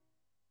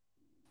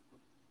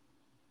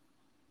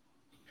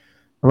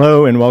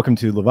Hello and welcome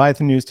to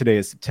Leviathan News. Today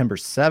is September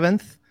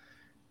 7th,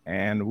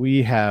 and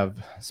we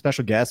have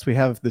special guests. We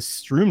have the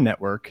Stroom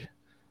Network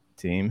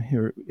team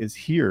who is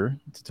here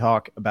to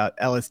talk about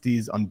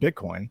LSDs on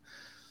Bitcoin.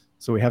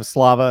 So we have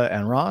Slava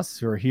and Ross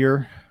who are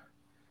here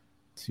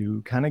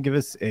to kind of give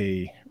us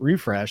a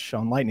refresh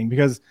on Lightning,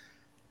 because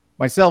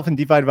myself and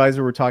DeFi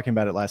Advisor were talking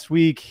about it last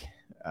week.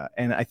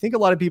 And I think a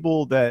lot of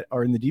people that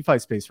are in the DeFi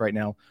space right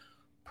now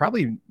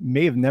probably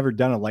may have never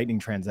done a Lightning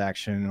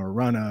transaction or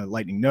run a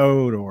Lightning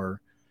node, or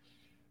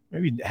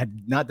maybe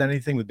had not done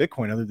anything with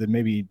Bitcoin other than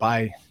maybe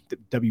buy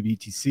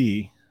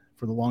WBTC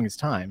for the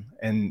longest time.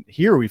 And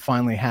here we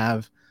finally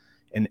have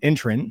an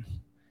entrant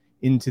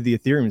into the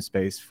Ethereum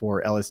space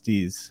for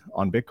LSDs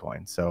on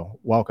Bitcoin. So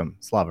welcome,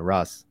 Slava,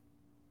 Ross.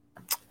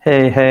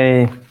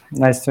 Hey,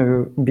 nice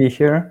to be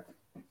here.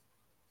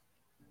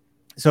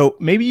 So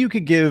maybe you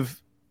could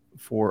give,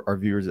 for our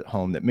viewers at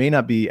home that may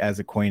not be as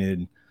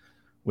acquainted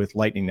with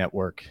Lightning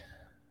Network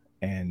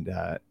and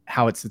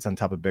how it sits on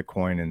top of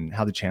Bitcoin and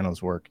how the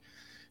channels work,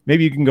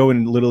 maybe you can go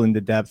in a little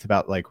into depth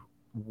about like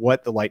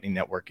what the Lightning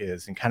Network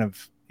is and kind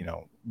of,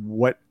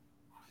 what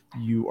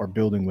you are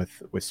building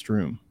with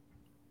Stroom.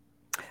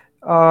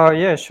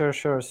 Yeah,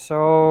 sure.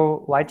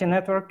 So Lightning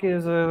Network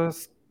is a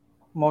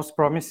most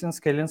promising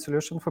scaling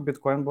solution for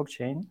Bitcoin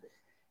blockchain.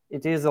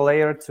 It is a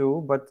layer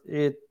 2, but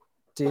it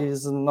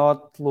does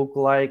not look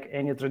like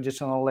any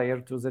traditional layer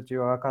 2 that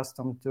you are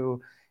accustomed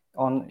to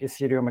on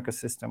Ethereum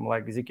ecosystem,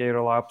 like ZK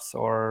Rollups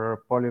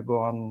or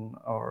Polygon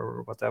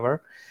or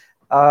whatever.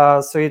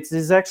 So it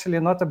is actually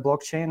not a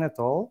blockchain at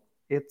all.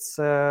 It's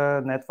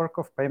a network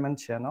of payment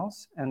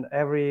channels, and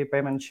every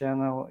payment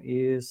channel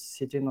is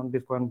sitting on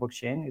Bitcoin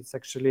blockchain. It's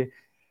actually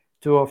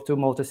two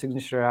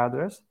multi-signature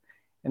address,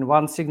 and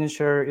one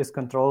signature is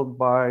controlled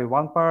by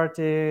one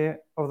party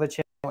of the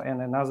channel,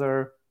 and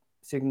another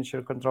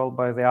signature controlled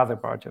by the other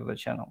party of the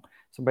channel.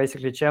 So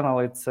basically, channel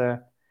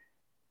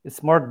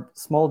it's more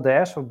small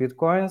dash of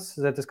Bitcoins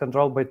that is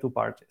controlled by two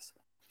parties.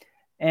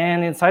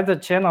 And inside the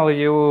channel,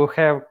 you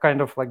have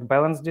kind of like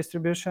balance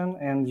distribution,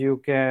 and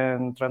you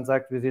can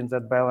transact within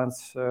that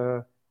balance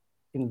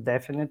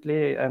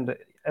indefinitely and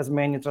as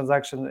many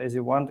transactions as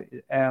you want.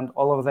 And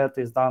all of that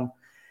is done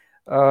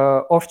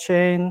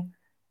off-chain,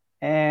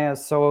 and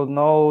so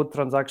no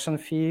transaction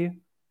fee,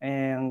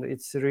 and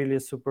it's really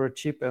super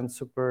cheap and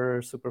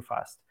super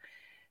fast.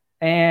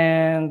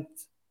 And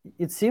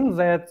it seems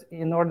that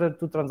in order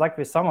to transact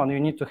with someone, you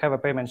need to have a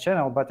payment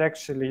channel, but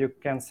actually you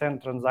can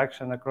send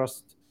transaction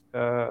across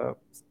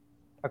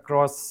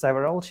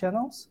several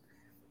channels,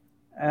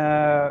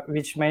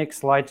 which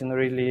makes Lightning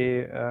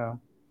really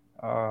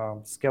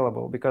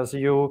scalable, because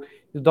you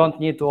don't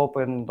need to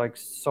open like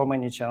so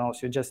many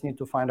channels. You just need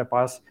to find a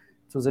path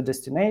to the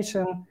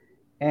destination,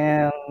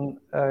 and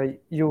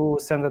you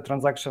send the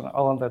transaction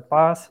along that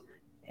path,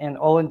 and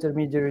all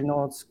intermediary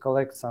nodes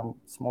collect some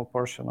small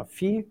portion of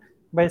fee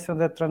based on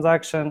that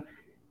transaction.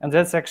 And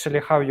that's actually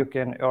how you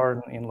can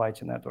earn in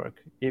Lightning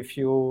Network. If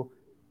you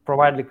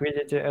provide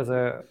liquidity as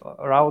a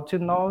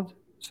routing node,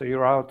 so you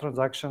route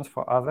transactions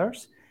for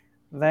others,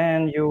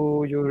 then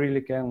you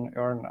really can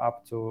earn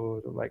up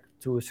to like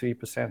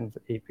 2-3%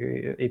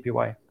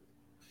 APY.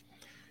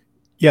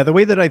 Yeah, the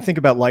way that I think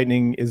about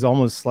Lightning is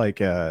almost like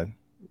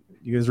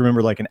you guys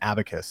remember like an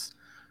abacus,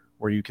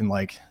 where you can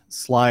like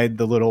slide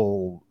the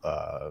little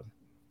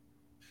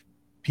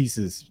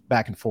pieces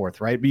back and forth,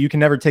 right? But you can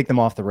never take them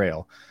off the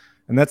rail.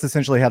 And that's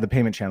essentially how the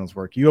payment channels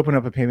work. You open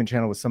up a payment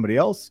channel with somebody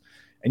else,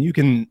 and you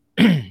can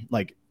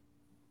like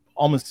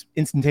almost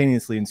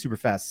instantaneously and super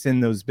fast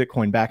send those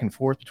Bitcoin back and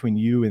forth between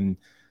you and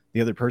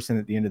the other person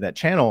at the end of that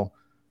channel,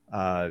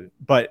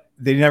 but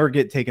they never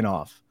get taken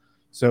off.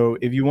 So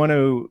if you want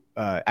to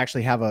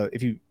actually have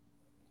if you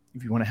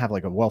want to have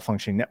like a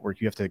well-functioning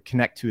network, you have to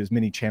connect to as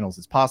many channels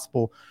as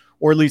possible,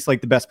 or at least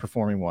like the best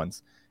performing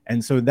ones.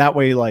 And so that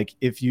way, like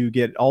if you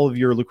get all of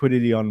your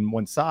liquidity on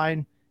one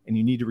side and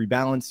you need to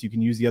rebalance, you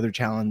can use the other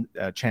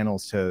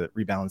channels to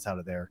rebalance out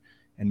of there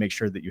and make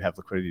sure that you have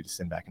liquidity to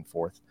send back and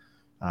forth.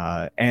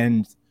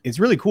 And it's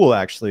really cool,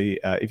 actually,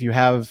 if you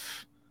have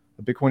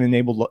a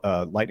Bitcoin-enabled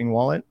Lightning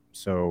wallet.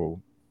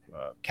 So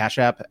Cash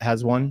App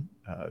has one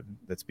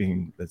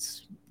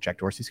that's Jack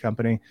Dorsey's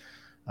company.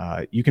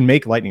 You can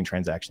make Lightning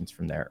transactions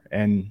from there,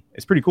 and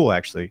it's pretty cool,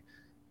 actually,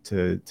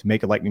 to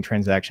make a Lightning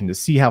transaction to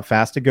see how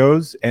fast it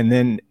goes. And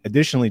then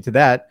additionally to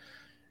that,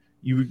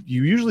 you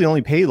usually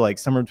only pay like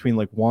somewhere between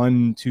like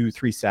 1, 2,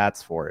 3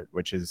 sats for it,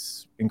 which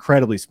is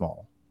incredibly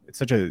small. It's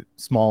such a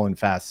small and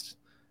fast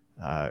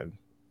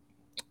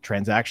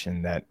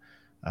transaction that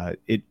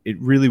it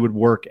really would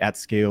work at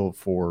scale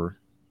for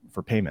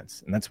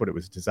payments, and that's what it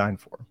was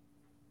designed for.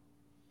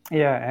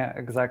 Yeah,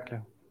 exactly.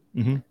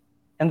 Mm-hmm.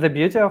 And the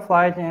beauty of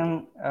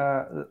Lightning,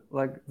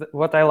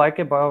 what I like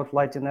about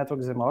Lightning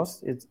Network the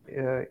most, it's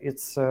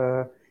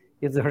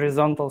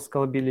horizontal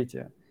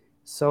scalability.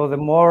 So the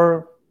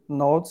more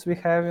nodes we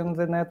have in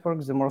the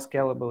network, the more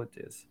scalable it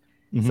is.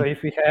 Mm-hmm. So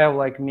if we have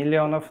like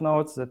million of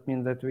nodes, that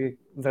means that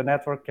the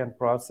network can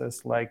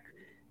process like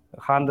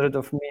 100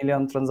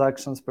 million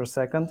transactions per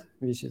second,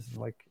 which is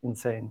like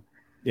insane.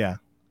 Yeah.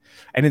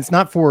 And it's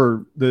not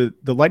for the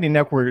Lightning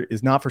Network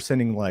is not for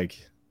sending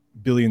like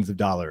billions of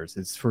dollars.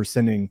 It's for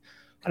sending,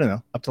 I don't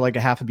know, up to like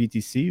a half a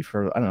BTC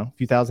for, I don't know, a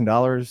few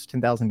 $1,000s,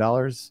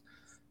 $10,000.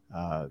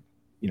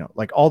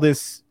 Like all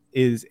this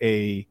is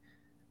a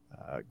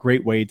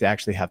great way to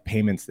actually have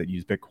payments that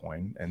use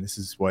Bitcoin, and this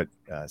is what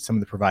some of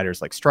the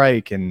providers like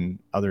Strike and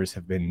others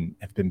have been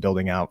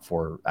building out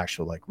for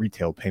actual like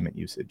retail payment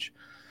usage.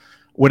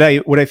 What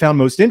I found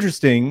most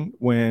interesting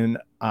when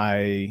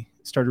I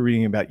started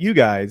reading about you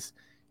guys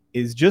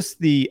is just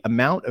the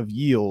amount of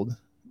yield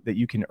that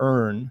you can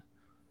earn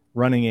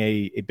running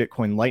a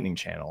Bitcoin Lightning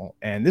channel.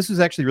 And this was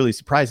actually really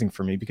surprising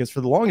for me because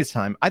for the longest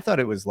time, I thought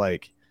it was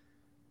like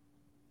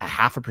a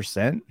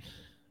 0.5%,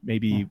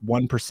 maybe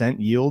 1%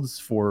 yields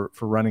for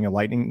running a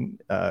Lightning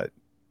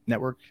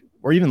network,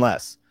 or even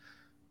less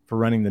for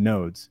running the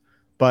nodes.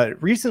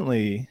 But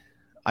recently,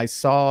 I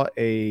saw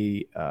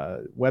a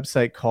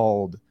website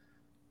called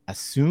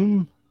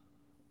Assume,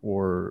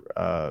 or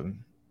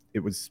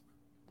it's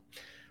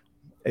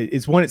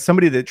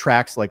somebody that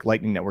tracks like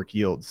Lightning Network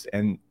yields,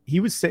 and he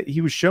was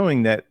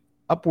showing that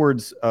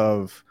upwards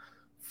of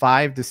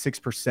 5 to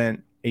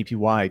 6%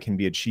 APY can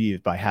be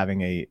achieved by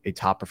having a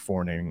top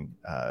performing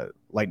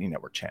Lightning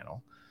Network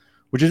channel,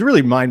 which is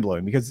really mind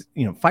blowing because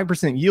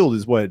 5% yield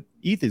is what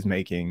ETH is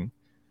making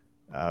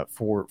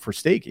for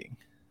staking.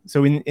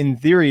 So in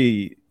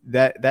theory,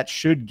 that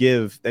should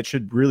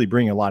really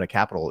bring a lot of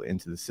capital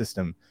into the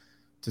system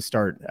to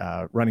start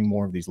running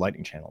more of these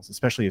Lightning channels,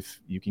 especially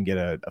if you can get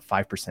a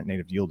 5%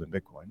 native yield in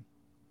Bitcoin.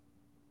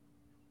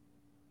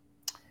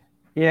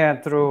 Yeah,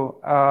 true.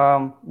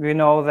 We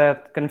know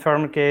that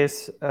confirmed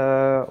case,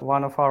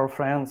 one of our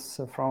friends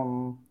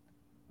from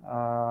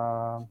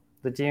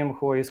the team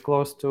who is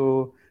close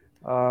to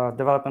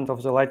development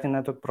of the Lightning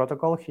Network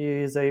protocol, he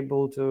is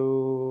able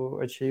to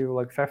achieve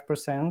like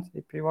 5%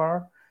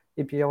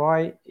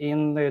 APY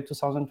in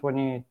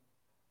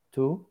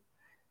 2022,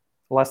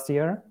 last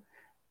year.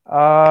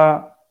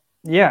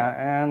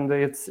 Yeah, and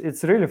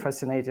it's really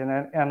fascinating,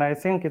 and I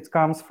think it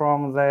comes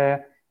from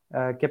the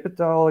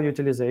capital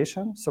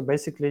utilization. So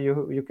basically,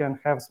 you can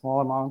have small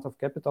amount of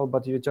capital,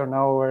 but you turn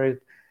over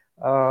it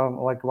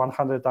like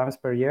 100 times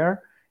per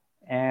year,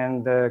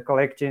 and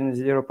collecting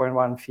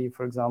 0.1 fee,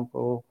 for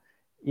example,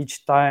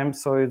 each time,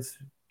 so it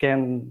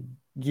can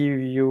give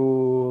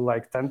you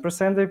like 10%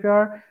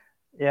 APR.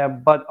 Yeah,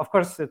 but of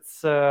course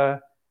it's like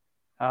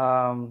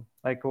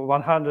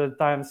 100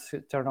 times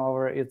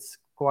turnover. It's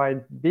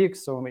quite big,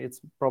 so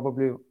it's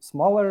probably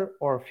smaller,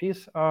 or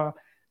fees are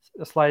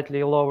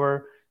slightly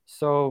lower.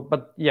 So,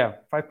 but yeah,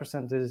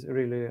 5% is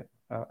really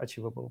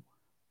achievable.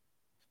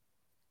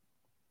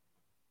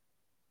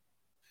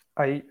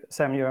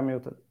 Sam, you are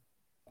muted.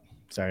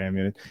 Sorry, I'm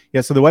muted.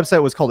 Yeah, so the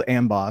website was called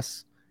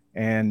Amboss,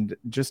 and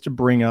just to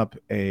bring up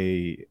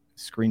a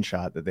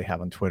screenshot that they have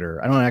on Twitter,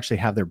 I don't actually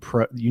have their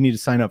pro. You need to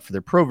sign up for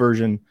their pro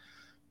version,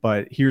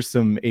 but here's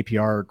some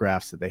APR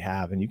graphs that they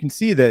have, and you can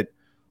see that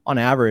on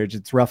average,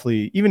 it's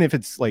roughly, even if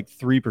it's like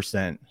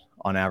 3%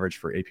 on average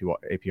for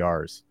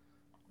APRs,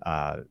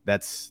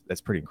 that's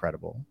pretty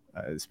incredible.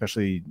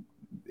 Especially,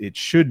 it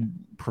should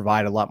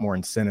provide a lot more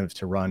incentive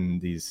to run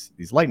these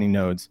Lightning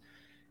nodes.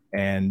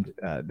 And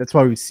that's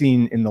why we've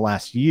seen in the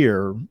last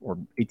year or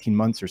 18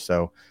 months or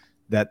so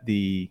that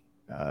the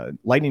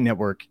Lightning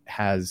Network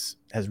has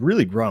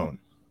really grown.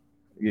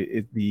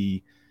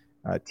 The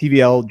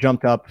TVL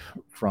jumped up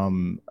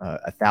from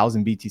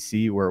 1,000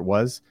 BTC where it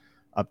was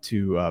up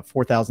to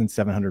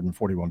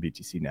 4,741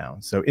 BTC now.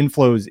 So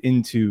inflows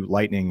into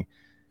Lightning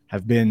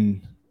have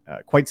been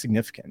quite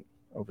significant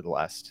over the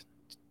last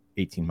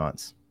 18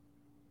 months.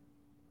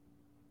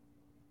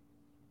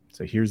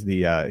 So here's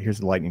the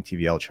Lightning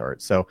TVL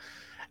chart. So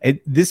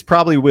this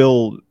probably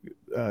will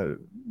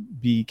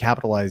be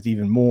capitalized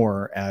even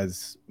more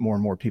as more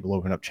and more people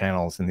open up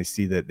channels and they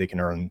see that they can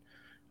earn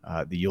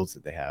the yields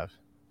that they have.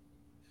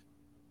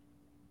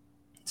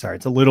 Sorry,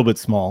 it's a little bit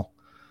small.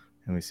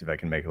 Let me see if I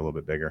can make it a little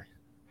bit bigger.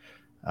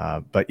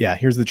 But yeah,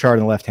 here's the chart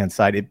on the left-hand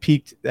side. It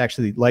peaked,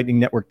 actually, Lightning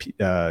Network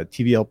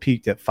TVL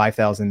peaked at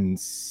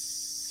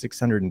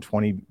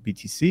 5,620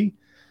 BTC.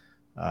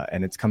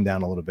 And it's come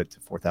down a little bit to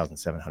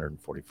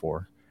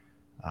 4,744.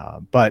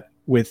 But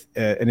with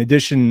an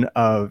addition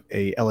of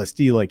a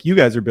LSD like you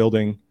guys are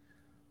building,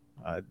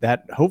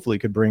 that hopefully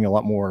could bring a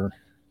lot more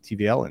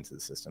TVL into the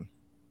system.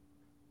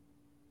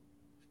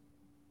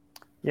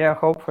 Yeah,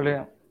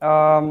 hopefully.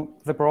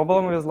 The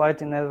problem with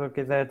Lightning Network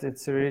is that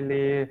it's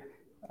really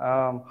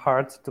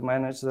hard to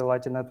manage the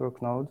Lightning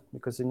Network node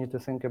because you need to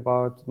think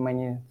about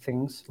many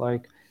things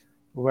like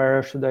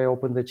where should I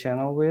open the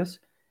channel with,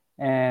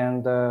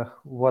 and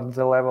what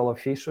the level of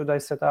fee should I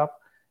set up,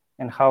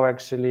 and how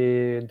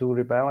actually do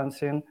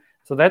rebalancing.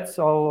 So that's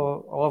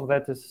all of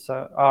that is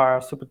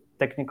are super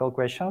technical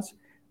questions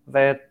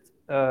that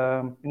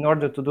in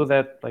order to do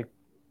that like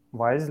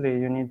wisely,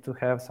 you need to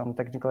have some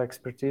technical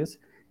expertise.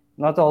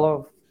 Not all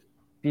of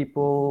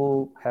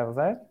people have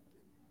that,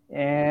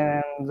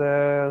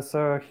 and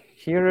so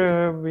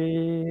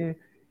here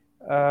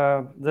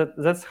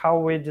that's how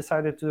we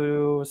decided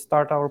to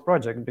start our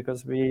project,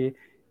 because we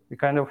we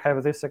kind of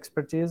have this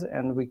expertise,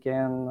 and we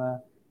can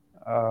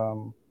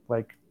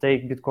like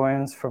take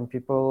Bitcoins from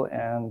people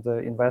and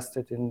invest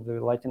it in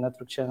the Lightning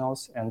Network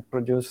channels and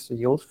produce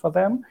yield for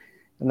them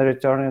and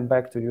return it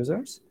back to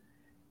users.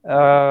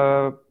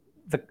 The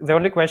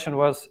only question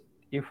was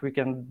if we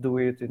can do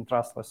it in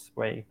trustless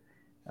way.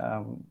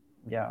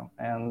 Yeah,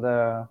 and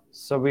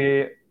so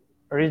we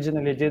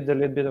originally did a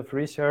little bit of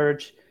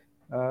research,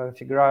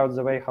 figure out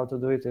the way how to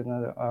do it in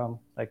a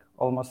like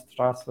almost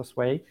trustless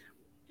way,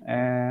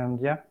 and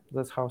yeah,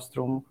 that's how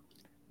Stroom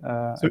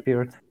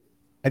appeared.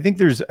 I think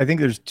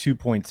there's 2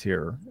 points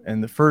here,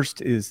 and the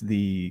first is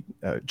the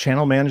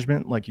channel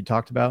management, like you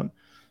talked about.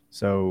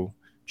 So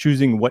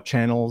choosing what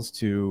channels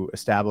to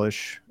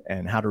establish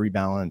and how to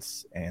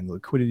rebalance and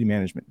liquidity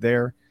management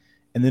there,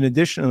 and then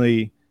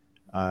additionally,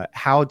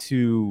 how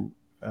to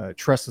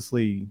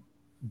trustlessly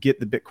get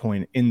the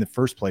Bitcoin in the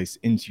first place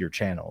into your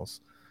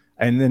channels.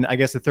 And then I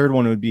guess the third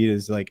one would be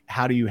is like,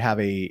 how do you have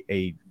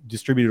a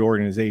distributed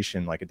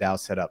organization like a DAO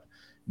setup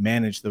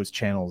manage those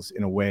channels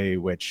in a way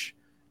which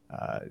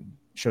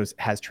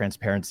has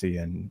transparency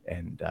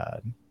and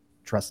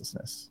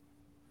trustlessness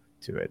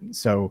to it.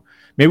 So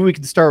maybe we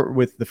could start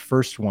with the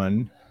first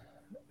one,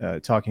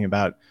 talking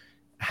about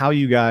how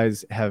you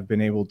guys have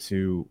been able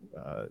to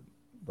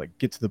like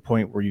get to the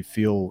point where you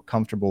feel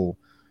comfortable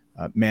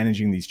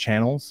managing these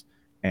channels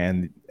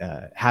and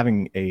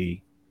having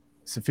a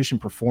sufficient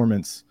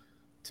performance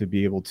to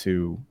be able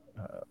to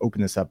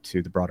open this up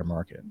to the broader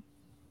market.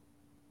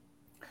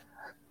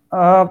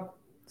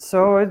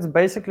 So it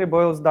basically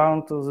boils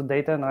down to the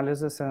data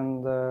analysis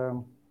and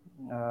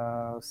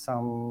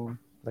some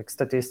like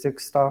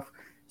statistics stuff.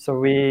 So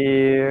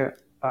we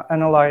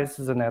analyze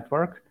the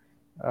network.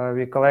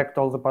 We collect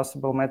all the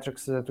possible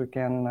metrics that we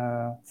can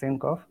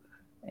think of,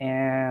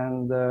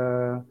 and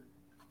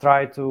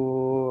try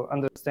to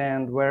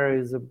understand where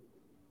is the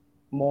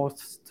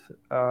most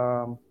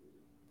how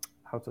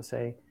to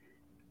say,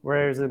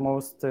 where is the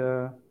most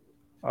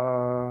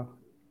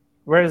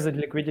where is the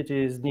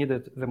liquidity is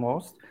needed the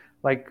most,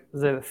 like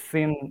the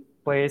thin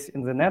place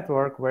in the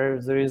network where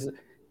there is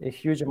a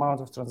huge amount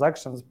of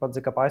transactions, but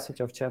the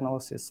capacity of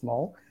channels is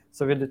small.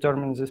 So we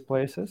determine these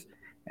places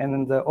and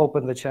then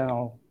open the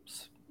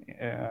channels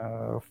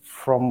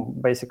from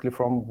basically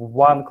from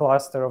one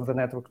cluster of the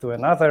network to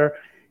another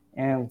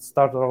and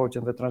start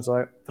routing the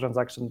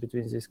transaction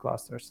between these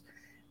clusters.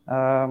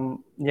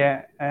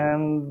 Yeah,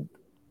 and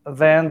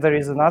then there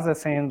is another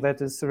thing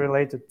that is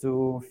related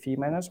to fee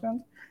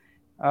management.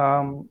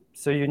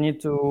 So you need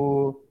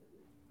to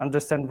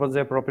understand what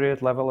the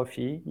appropriate level of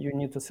fee you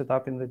need to set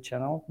up in the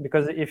channel,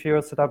 because if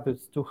your setup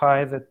is too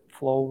high, the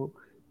flow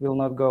will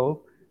not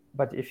go.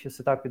 But if you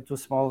set up it too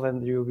small,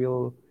 then you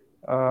will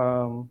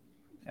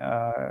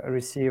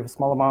receive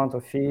small amount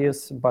of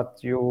fees, but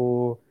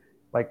you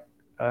like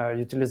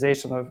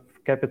utilization of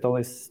capital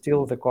is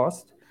still the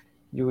cost.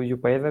 You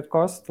pay that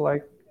cost,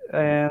 like,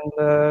 and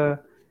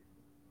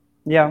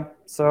yeah,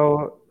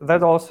 so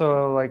that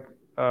also like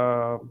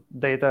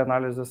data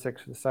analysis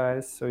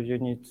exercise. So you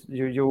need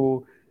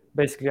you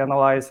basically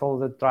analyze all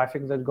the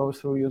traffic that goes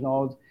through your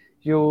node.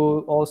 You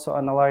also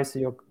analyze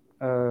your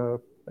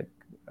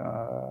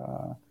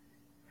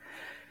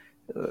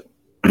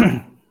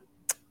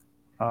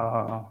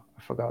I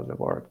forgot the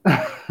word.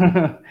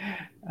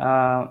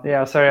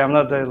 Yeah, sorry, I'm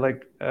not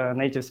a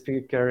native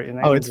speaker in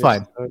English. Oh, it's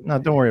fine. So, no,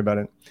 don't worry about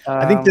it.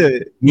 I think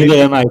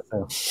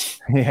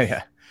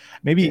yeah.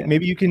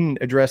 Maybe you can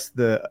address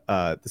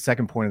the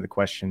second point of the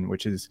question,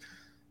 which is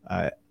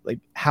like,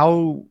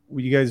 how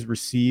will you guys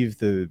receive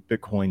the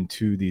Bitcoin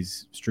to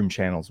these Stroom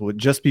channels? Will it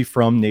just be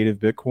from native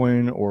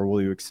Bitcoin, or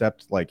will you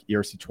accept like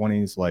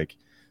ERC20s like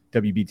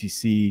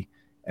WBTC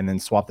and then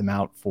swap them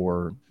out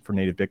for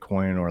native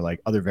Bitcoin, or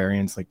like other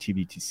variants like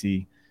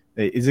TBTC?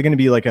 Is it going to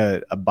be like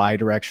a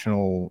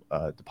bi-directional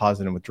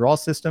deposit and withdrawal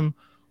system,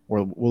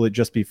 or will it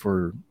just be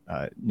for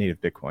native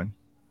Bitcoin?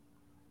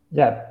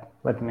 Yeah,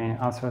 let me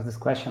answer this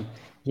question.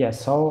 Yeah,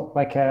 so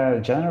like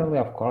generally,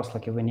 of course,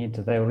 like we need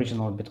the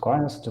original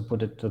Bitcoins to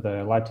put it to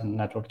the Lightning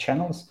Network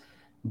channels.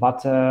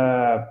 But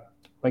I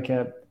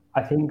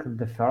think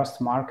the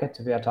first market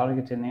we are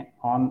targeting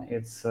on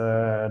it's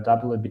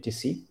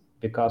WBTC,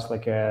 because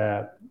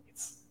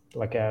it's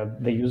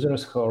the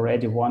users who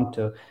already want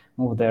to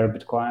move their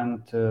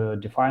Bitcoin to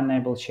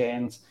DeFi-enabled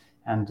chains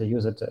and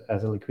use it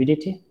as a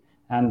liquidity.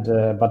 And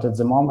but at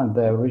the moment,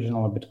 the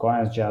original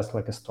Bitcoin is just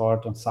like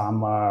stored on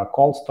some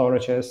cold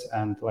storages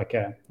and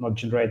not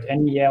generate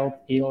any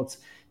yields,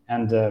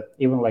 and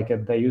even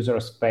the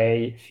users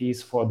pay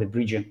fees for the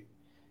bridging.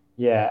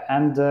 Yeah,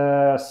 and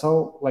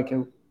so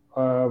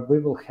we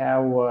will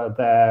have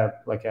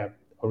the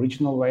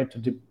original way to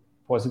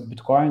deposit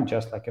Bitcoin,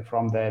 just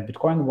from the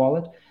Bitcoin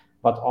wallet,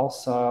 but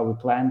also we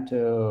plan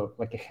to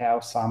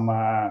have some.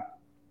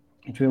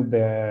 It will be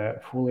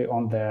fully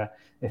on the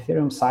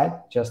Ethereum side,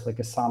 just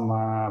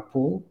some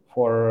pool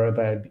for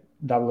the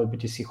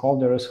WBTC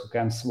holders who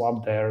can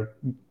swap their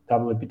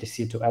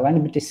WBTC to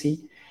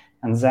LNBTC.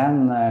 And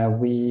then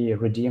we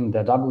redeem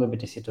the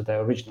WBTC to the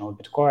original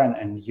Bitcoin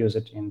and use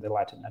it in the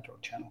Lightning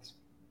Network channels.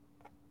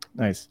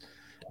 Nice.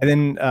 And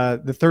then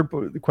the third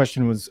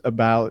question was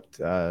about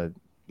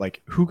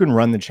like who can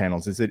run the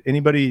channels? Is it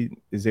anybody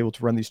is able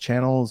to run these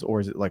channels, or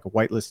is it like a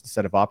whitelisted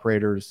set of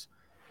operators?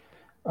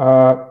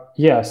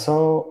 Yeah,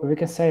 so we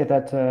can say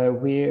that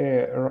we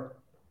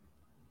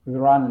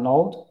run a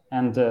node,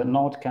 and the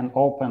node can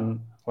open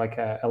like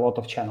a lot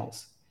of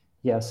channels.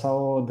 Yeah,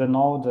 so the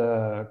node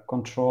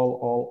control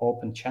all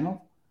open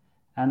channel,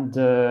 and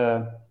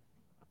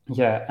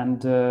yeah,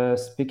 and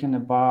speaking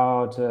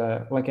about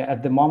like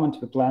at the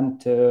moment we plan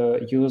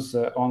to use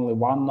only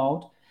one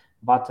node,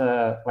 but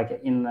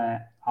like in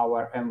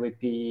our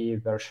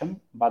MVP version.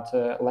 But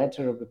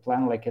later we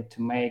plan like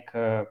to make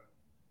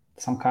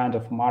some kind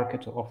of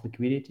market of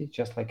liquidity,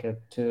 just like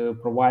to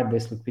provide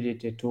this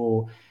liquidity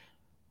to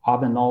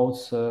other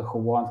nodes who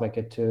want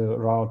like to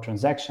route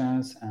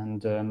transactions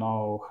and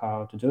know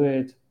how to do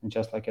it, and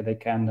just like they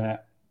can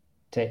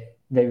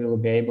they will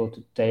be able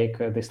to take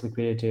this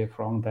liquidity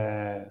from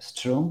the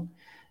Stroom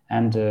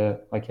and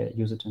like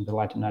use it in the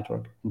Lightning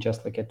Network, and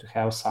just like to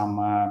have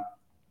some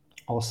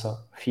also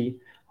fee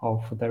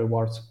of the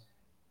rewards.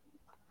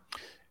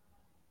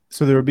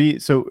 So there would be,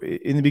 so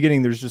in the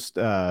beginning, there's just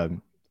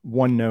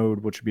one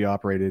node which would be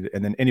operated,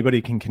 and then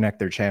anybody can connect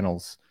their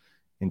channels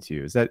into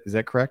you. Is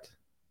that correct?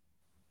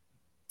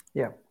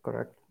 Yeah,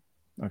 correct.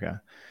 Okay.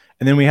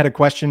 And then we had a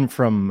question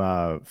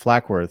from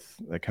Flackworth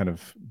that kind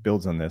of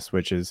builds on this,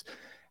 which is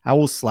how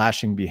will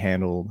slashing be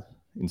handled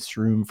in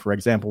Stroom? For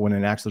example, when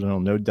an accidental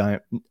node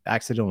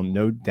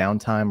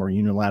downtime or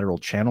unilateral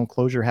channel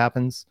closure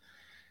happens,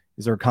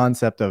 is there a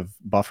concept of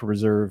buffer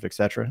reserve,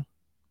 etc.?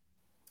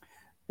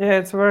 Yeah,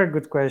 it's a very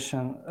good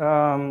question.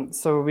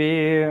 So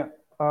we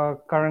are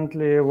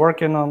currently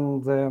working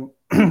on the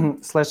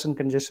slashing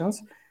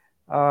conditions,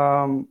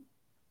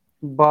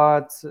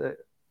 but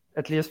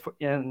at least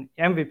in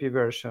MVP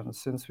version,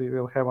 since we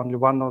will have only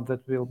one node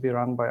that will be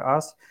run by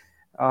us,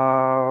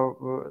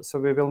 so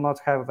we will not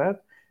have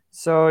that.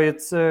 So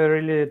it's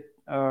really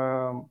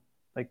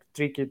like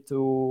tricky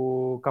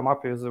to come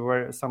up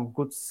with some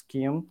good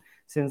scheme,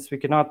 since we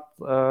cannot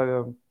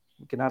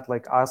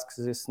like ask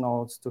these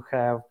nodes to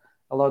have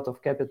a lot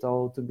of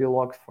capital to be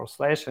locked for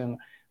slashing,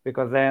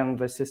 because then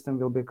the system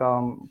will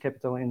become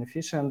capital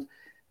inefficient.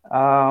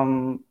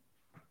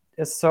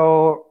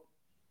 So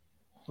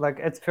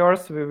like at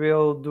first we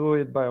will do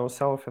it by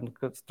ourselves and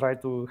try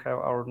to have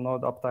our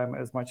node uptime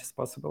as much as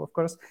possible, of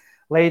course.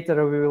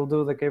 Later we will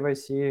do the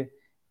KYC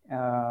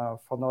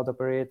for node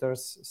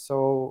operators.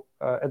 So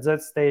at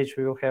that stage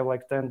we will have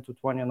like 10 to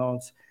 20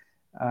 nodes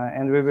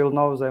and we will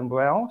know them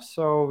well.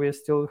 So we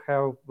still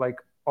have like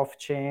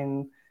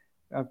off-chain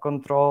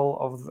control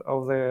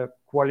of the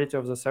quality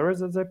of the service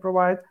that they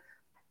provide.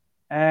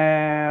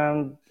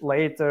 And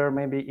later,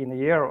 maybe in a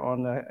year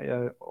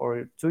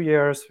or 2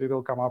 years, we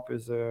will come up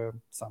with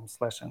some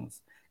slashing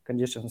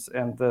conditions,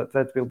 and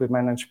that will be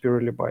managed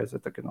purely by the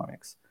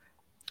tokenomics.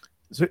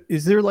 So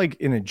is there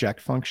like an eject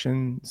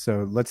function?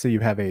 So let's say you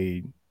have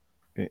in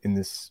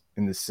this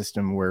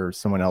system where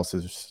someone else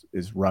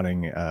is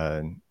running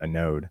a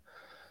node.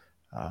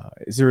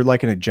 Is there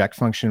like an eject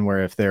function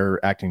where if they're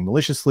acting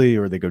maliciously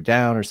or they go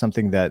down or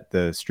something, that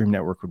the Stroom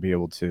network would be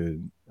able to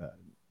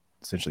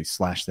essentially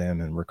slash them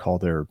and recall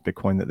their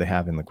Bitcoin that they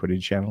have in liquidity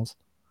channels?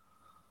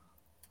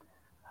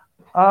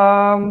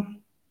 So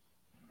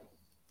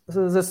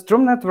the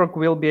Stroom network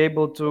will be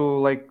able to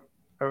like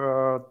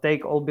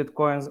take all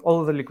Bitcoins,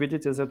 all the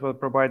liquidities that were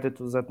provided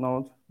to that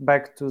node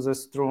back to the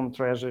Stroom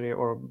treasury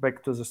or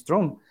back to the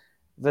Stroom.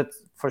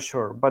 That's for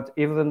sure. But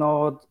if the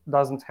node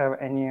doesn't have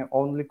any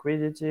own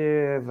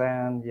liquidity,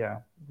 then yeah,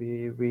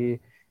 we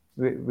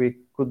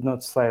could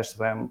not slash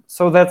them.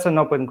 So that's an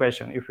open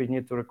question. If we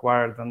need to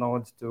require the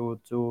node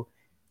to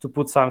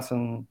put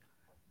something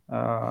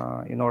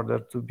in order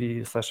to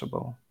be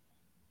slashable.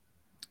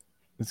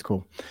 That's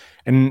cool.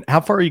 And how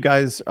far are you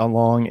guys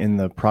along in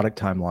the product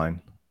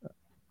timeline?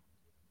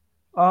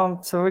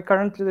 So we're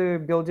currently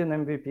building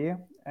MVP,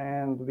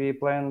 and we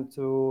plan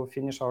to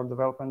finish our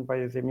development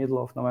by the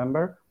middle of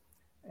November.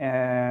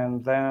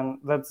 And then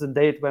that's the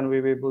date when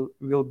we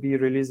will be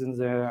releasing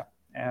the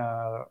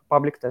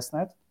public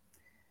testnet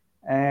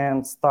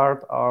and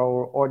start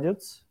our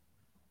audits.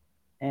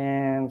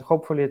 And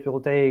hopefully it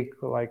will take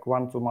like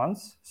 1-2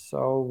 months.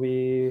 So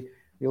we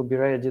will be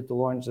ready to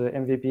launch the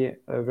MVP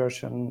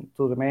version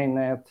to the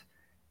mainnet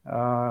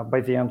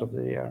by the end of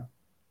the year.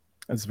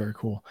 That's very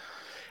cool.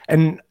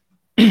 And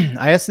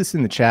I asked this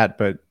in the chat,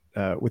 but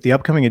with the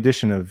upcoming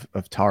edition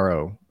of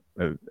Taro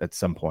at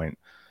some point,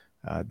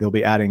 they'll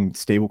be adding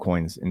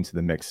stablecoins into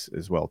the mix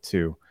as well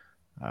too,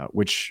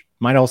 which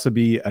might also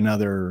be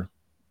another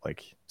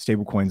like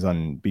stablecoins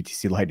on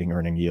BTC Lightning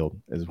earning yield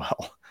as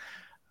well,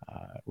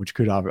 which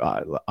could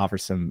offer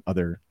some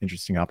other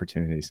interesting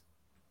opportunities.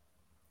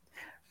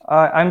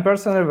 I'm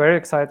personally very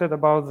excited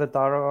about the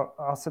Taro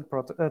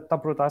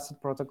Taproot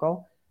asset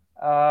protocol.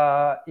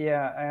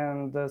 Yeah,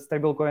 and the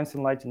stablecoins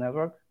in Lightning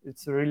Network.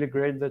 It's really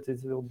great that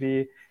it will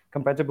be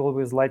compatible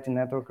with Lightning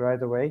Network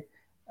right away.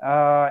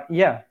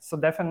 Yeah, so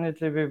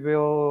definitely we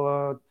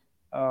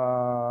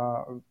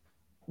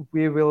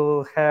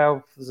will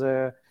have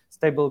the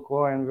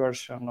stablecoin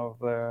version of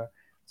the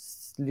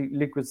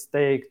liquid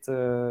staked,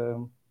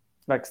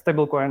 like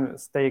stablecoin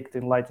staked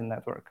in Lightning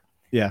Network.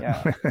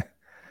 Yeah.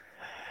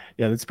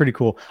 Yeah, that's pretty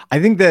cool. I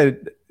think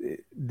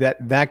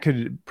that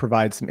could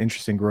provide some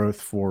interesting growth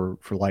for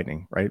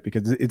Lightning, right?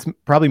 Because it's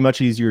probably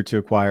much easier to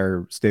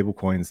acquire stable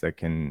coins that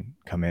can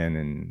come in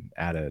and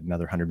add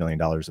another $100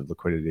 million of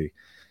liquidity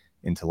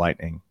into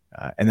Lightning,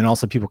 and then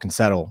also people can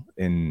settle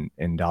in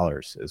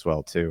dollars as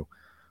well too.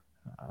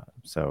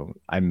 So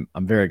I'm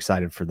very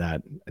excited for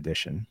that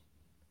addition.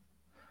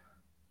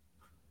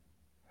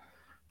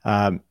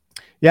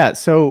 Yeah.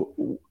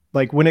 So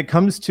like when it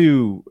comes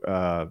to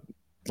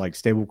like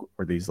stable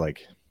or these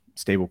like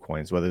stable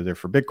coins, whether they're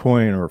for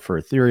Bitcoin or for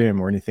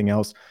Ethereum or anything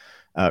else,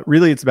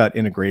 really it's about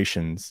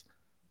integrations.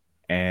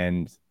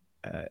 And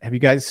have you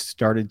guys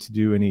started to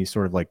do any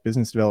sort of like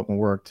business development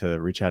work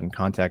to reach out and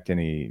contact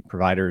any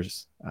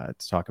providers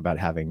to talk about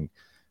having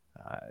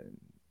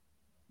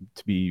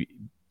to be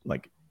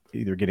like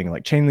either getting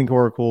like Chainlink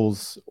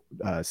oracles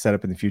set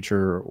up in the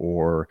future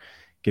or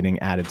getting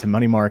added to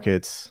money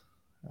markets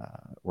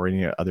or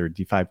any other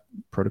DeFi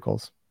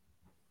protocols?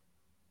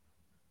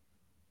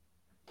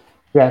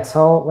 Yeah,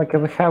 so like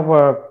we have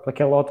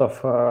like a lot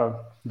of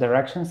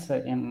directions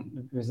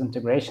with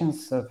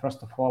integrations.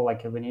 First of all,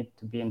 like we need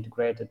to be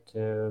integrated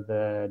to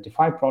the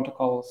DeFi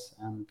protocols,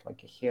 and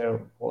like here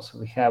also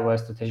we have a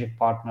strategic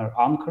partner,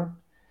 Anchor,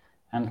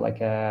 and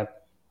like a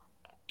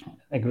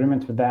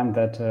agreement with them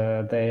that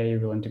they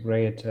will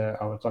integrate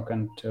our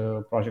token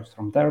to projects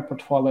from their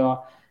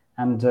portfolio,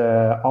 and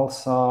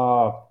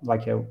also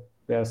like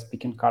we are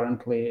speaking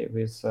currently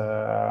with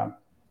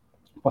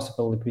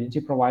possible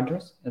liquidity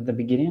providers at the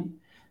beginning,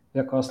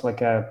 because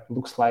like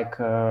looks like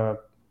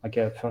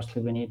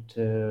firstly we need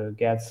to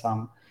get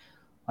some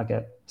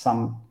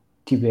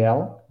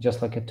TVL,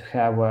 just like to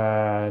have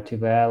a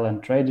TVL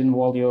and trading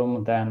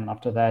volume. Then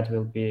after that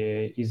will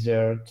be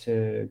easier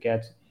to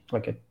get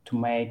to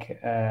make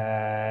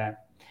a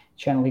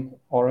Chainlink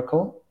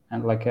Oracle,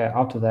 and like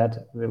after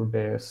that will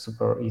be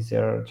super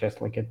easier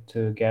just like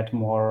to get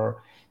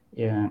more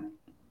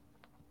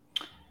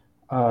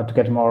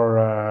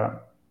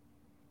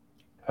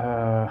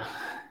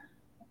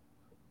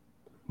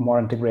more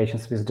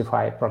integrations with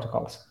DeFi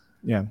protocols.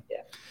 Yeah.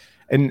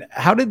 And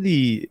how did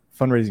the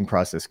fundraising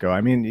process go? I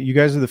mean, you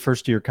guys are the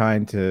first of your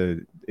kind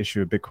to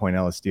issue a Bitcoin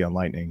LSD on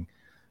Lightning.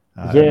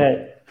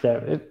 It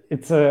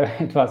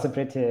was a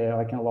pretty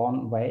like a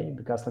long way,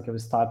 because like we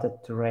started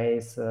to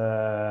raise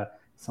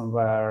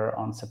somewhere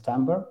on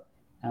September,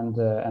 and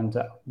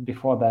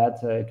before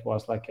that it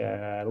was like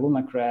a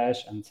Luna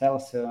crash and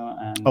Celsius.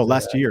 And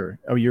last year.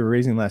 Oh, you were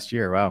raising last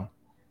year. Wow.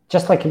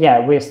 Just like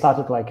we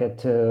started like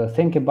to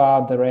think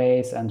about the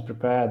race and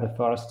prepare the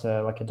first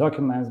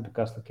documents,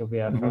 because like we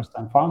are first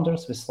time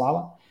founders with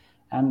Slava,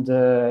 and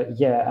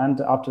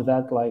and after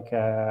that like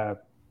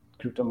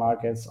crypto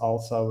markets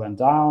also went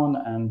down,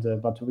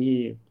 and but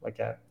we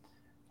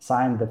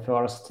signed the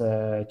first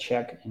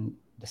check in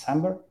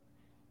December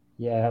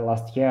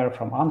last year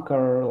from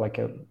Anchor,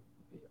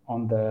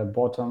 on the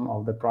bottom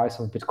of the price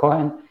of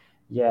Bitcoin,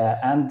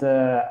 and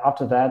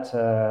after that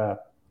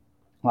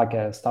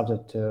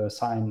started to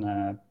sign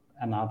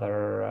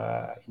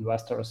another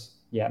investors.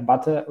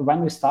 But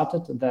when we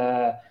started,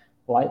 the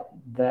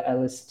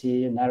LST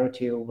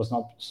narrative was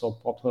not so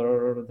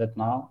popular that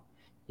now.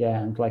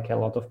 And like a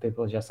lot of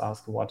people just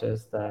ask what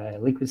is the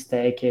liquid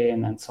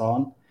staking and so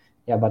on.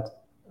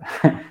 But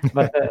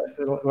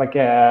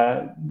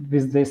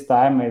with this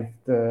time it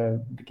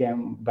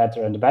became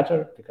better and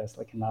better, because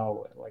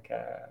now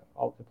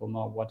all people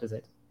know what is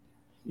it.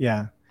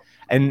 Yeah.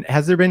 And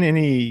has there been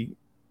any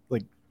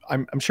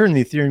I'm sure in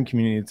the Ethereum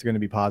community, it's going to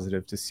be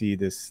positive to see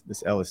this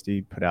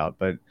LSD put out,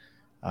 but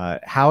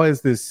how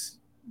has this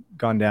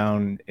gone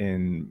down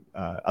in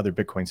other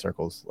Bitcoin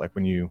circles? Like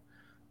when you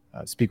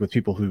speak with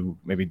people who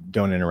maybe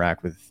don't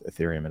interact with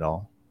Ethereum at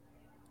all,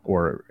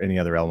 or any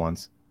other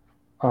L1s?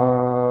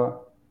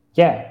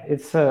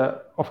 It's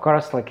of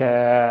course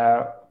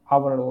our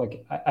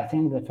I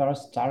think the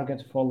first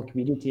target for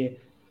liquidity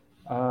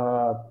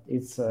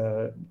is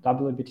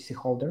WBTC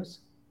holders.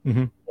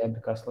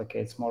 Because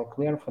it's more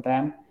clear for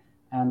them,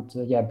 and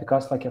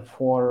because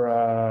for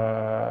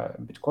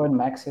Bitcoin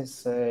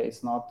maxis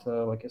it's not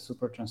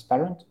super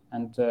transparent,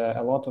 and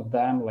a lot of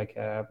them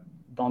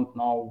don't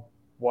know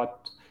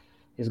what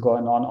is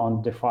going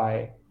on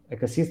DeFi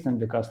ecosystem,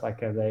 because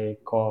they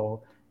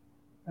call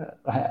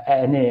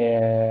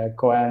any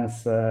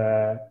coins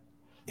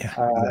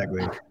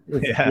exactly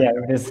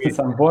with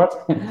some board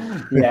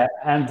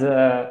and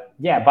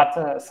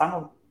but some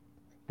of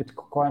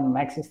Bitcoin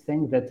maxis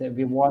think that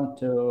we want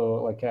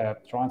to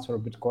transfer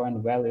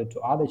Bitcoin value to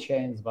other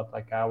chains, but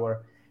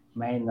our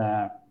main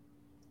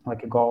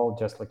goal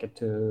just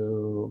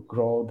to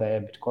grow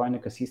the Bitcoin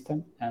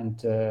ecosystem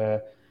and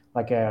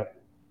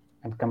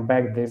and come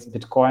back these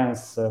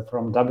Bitcoins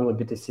from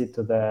WBTC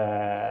to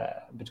the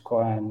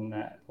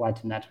Bitcoin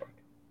Lightning Network.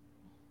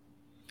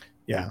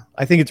 Yeah,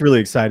 I think it's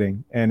really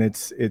exciting, and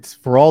it's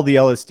for all the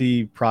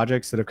LSD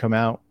projects that have come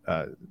out,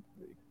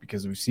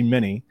 because we've seen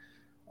many.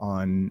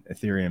 on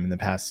Ethereum in the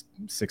past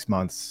 6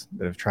 months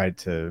that have tried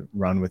to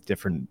run with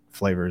different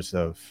flavors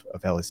of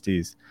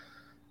LSDs.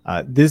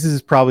 This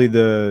is probably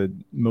the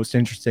most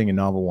interesting and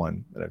novel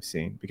one that I've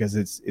seen, because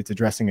it's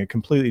addressing a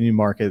completely new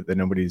market that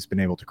nobody's been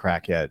able to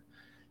crack yet.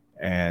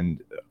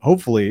 And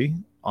hopefully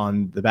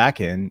on the back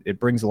end, it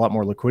brings a lot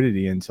more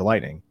liquidity into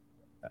Lightning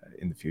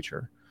in the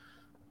future.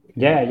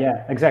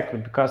 Yeah, exactly.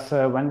 Because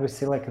when we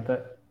see like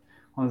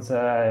on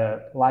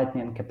the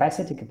Lightning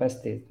capacity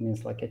it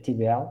means like a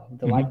TVL of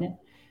the Lightning,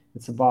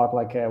 it's about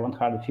like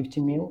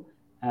 150 mil,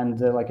 and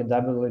like a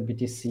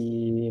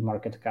WBTC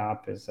market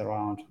cap is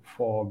around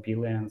 4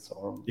 billions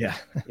or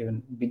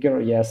even bigger.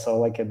 Yeah, so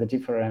like the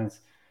difference,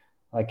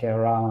 like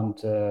around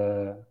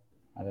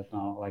I don't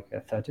know, like a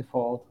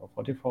 30-fold or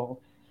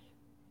 40-fold.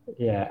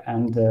 Yeah,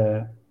 and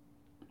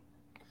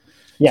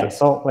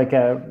so like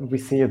we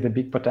see the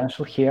big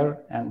potential here,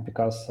 and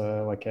because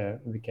like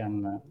we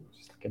can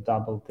just like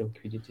double the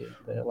liquidity of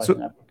the Lightning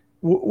network.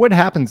 What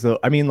happens though?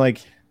 I mean, like,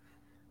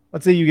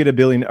 let's say you get $1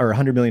 billion or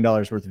 $100 million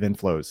worth of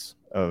inflows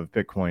of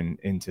Bitcoin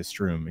into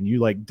Stroom, and you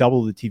like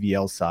double the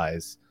TVL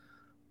size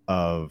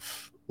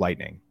of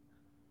Lightning.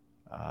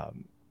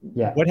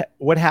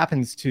 What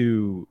happens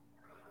to,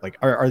 like,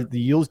 are the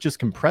yields just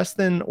compressed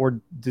then, or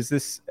does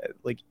this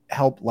like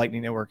help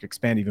Lightning Network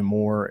expand even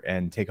more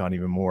and take on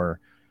even more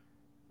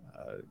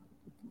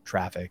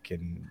traffic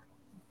and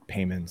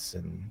payments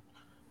and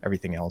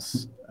everything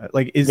else?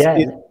 Like, go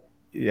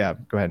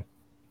ahead.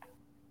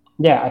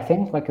 Yeah, I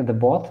think like the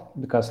both,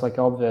 because like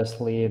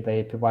obviously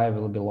the APY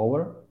will be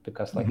lower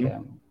because like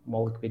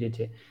more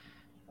liquidity.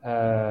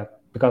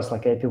 Because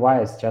like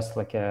APY is just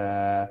like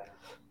a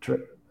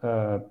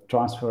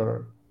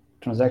transfer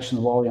transaction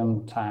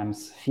volume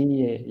times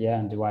fee,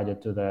 and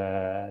divided to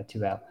the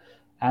TVL.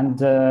 And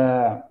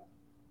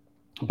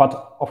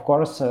but of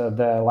course,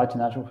 the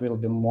Lightning Network will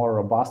be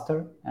more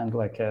robuster, and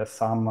like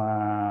some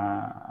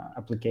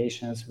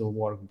applications will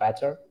work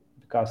better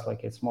because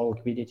like it's more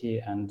liquidity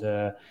and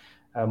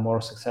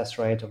more success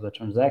rate of the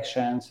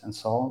transactions and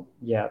so on.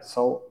 Yeah,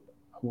 so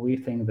we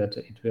think that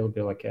it will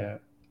be like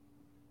a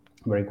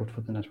very good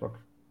for the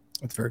network.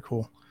 That's very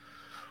cool.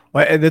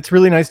 Well, that's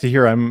really nice to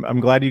hear. I'm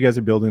glad you guys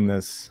are building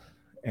this,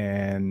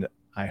 and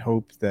I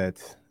hope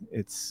that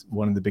it's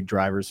one of the big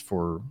drivers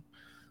for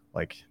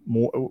like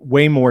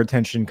way more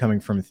attention coming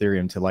from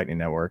Ethereum to Lightning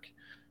Network,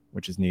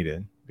 which is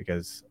needed,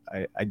 because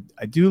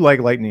I do like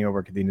Lightning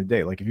Network at the end of the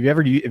day. Like if you've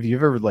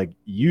ever like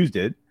used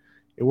it,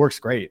 it works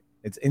great.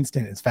 It's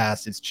instant, it's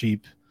fast, it's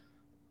cheap.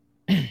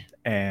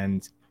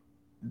 And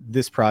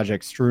this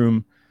project,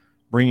 Stroom,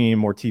 bringing in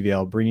more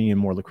TVL, bringing in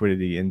more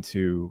liquidity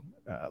into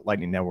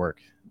Lightning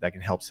Network that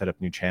can help set up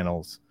new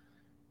channels,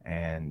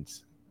 and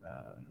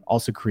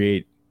also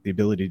create the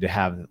ability to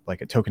have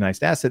like a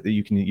tokenized asset that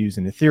you can use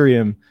in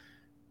Ethereum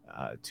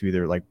to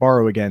either like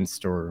borrow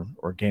against or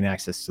gain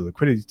access to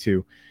liquidity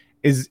to,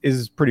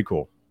 is pretty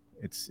cool.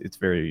 It's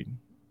very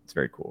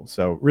cool.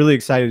 So really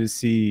excited to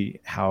see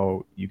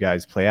how you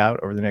guys play out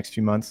over the next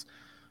few months.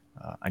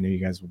 I know you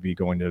guys will be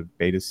going to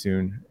beta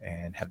soon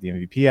and have the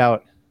MVP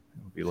out.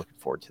 We'll be looking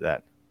forward to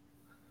that.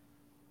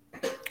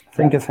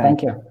 Thank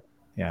you.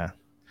 Yeah.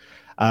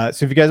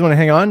 So if you guys want to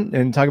hang on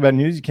and talk about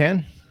news, you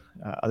can.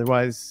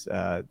 Otherwise,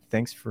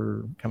 thanks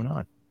for coming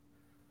on.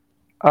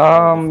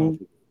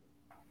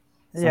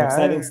 Some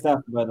exciting stuff,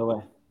 by the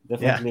way.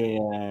 Definitely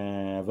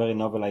a very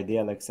novel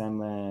idea, like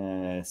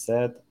Sam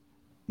said.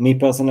 Me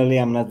personally,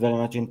 I'm not very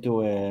much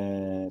into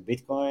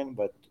Bitcoin,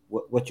 but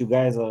what you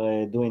guys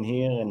are doing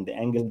here and the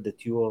angle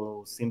that you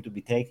all seem to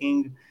be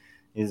taking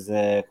is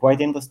quite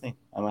interesting,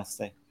 I must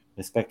say.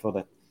 Respect for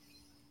that.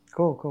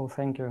 Cool.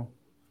 Thank you.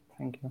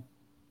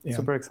 Yeah.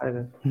 Super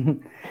excited.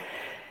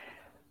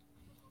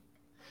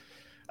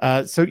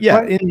 So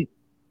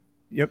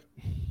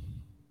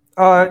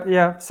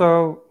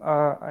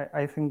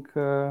I think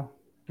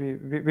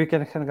we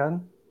can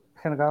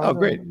hang out. Oh,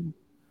 great.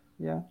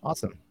 Yeah.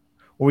 Awesome.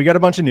 Well, we got a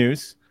bunch of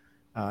news.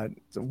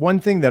 So one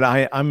thing that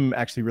I'm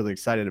actually really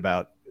excited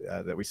about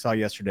that we saw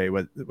yesterday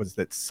was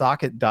that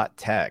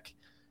Socket.tech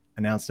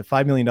announced a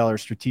 $5 million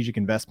strategic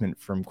investment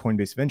from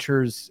Coinbase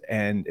Ventures,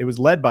 and it was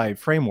led by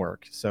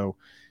Framework. So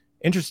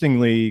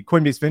interestingly,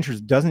 Coinbase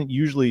Ventures doesn't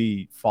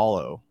usually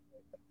follow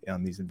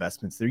on these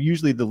investments. They're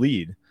usually the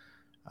lead.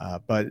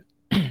 But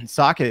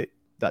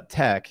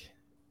Socket.tech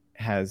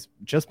has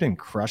just been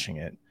crushing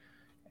it.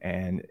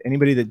 And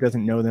anybody that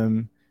doesn't know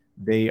them,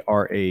 they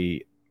are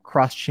a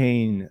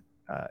cross-chain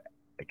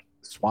like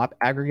swap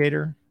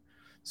aggregator,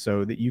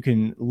 so that you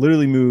can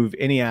literally move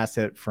any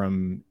asset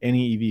from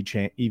any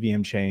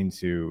EVM chain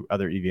to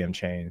other EVM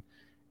chain.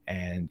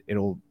 And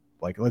it'll,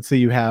 like, let's say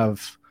you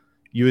have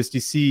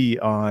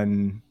USDC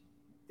on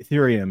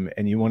Ethereum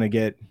and you want to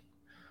get,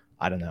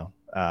 I don't know,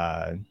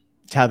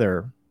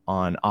 Tether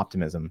on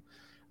Optimism.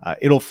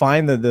 It'll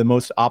find the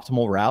most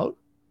optimal route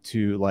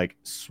to like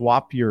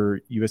swap your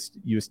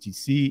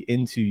USDC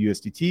into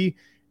USDT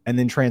and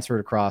then transfer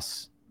it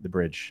across the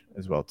bridge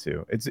as well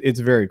too. It's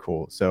very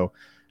cool. So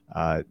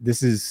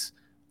this is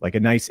like a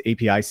nice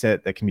API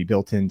set that can be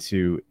built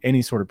into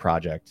any sort of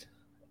project,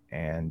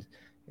 and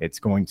It's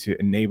going to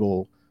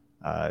enable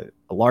a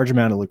large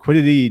amount of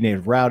liquidity,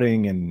 native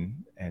routing,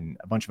 and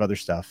a bunch of other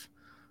stuff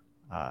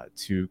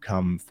to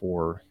come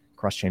for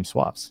cross-chain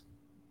swaps.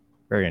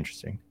 Very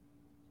interesting.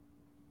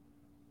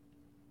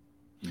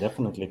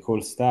 Definitely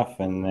cool stuff,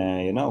 and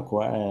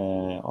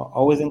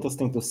always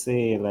interesting to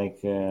see like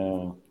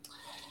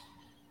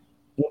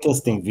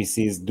interesting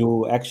VCs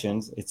do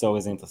actions. It's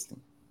always interesting,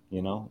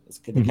 It's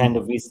the kind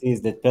of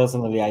VCs that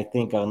personally I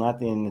think are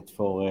not in it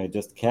for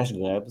just cash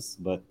grabs,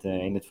 but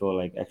in it for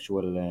like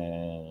actual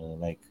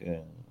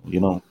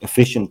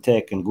efficient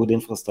tech and good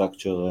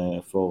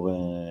infrastructure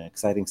for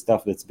exciting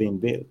stuff that's being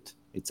built.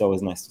 It's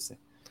always nice to see.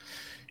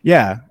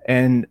 Yeah,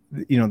 and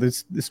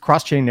this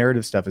cross-chain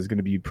narrative stuff is going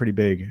to be pretty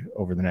big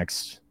over the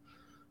next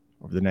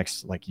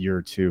like year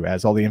or two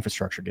as all the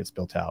infrastructure gets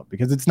built out,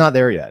 because it's not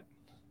there yet,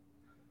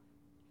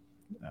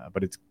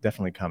 but it's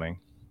definitely coming.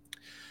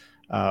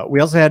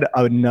 We also had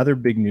another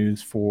big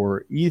news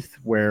for ETH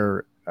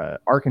where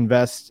ARK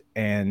Invest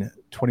and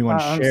 21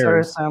 I'm shares.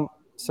 Sorry, Sam.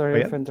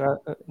 Sorry for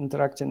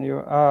interrupting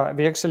you.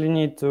 We actually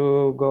need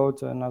to go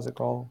to another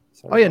call.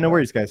 Sorry no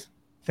worries, guys.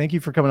 Thank you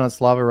for coming on,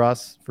 Slava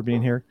Ross, for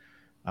being here.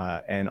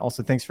 And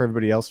also thanks for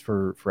everybody else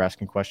for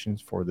asking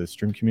questions for the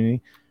Stroom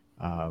community.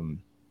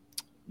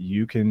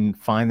 You can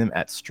find them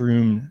at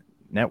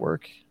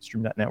Stroom.network,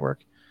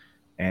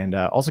 and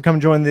also come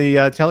join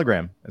the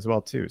Telegram as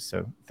well too.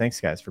 So thanks,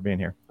 guys, for being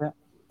here. Yeah,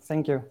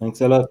 thank you. Thanks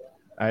a lot.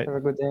 All right. Have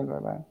a good day.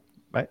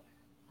 Bye-bye.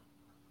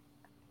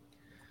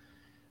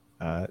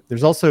 Bye.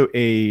 There's also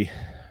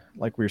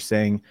like we were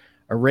saying,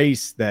 a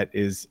race that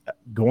is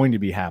going to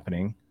be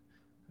happening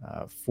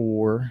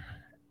for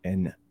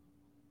an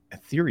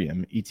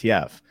Ethereum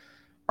ETF.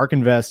 ARK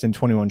Invest and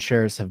 21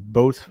 shares have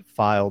both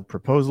filed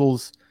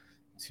proposals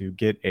to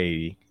get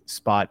a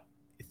spot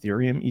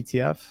Ethereum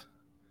ETF,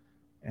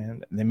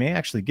 and they may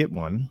actually get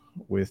one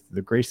with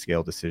the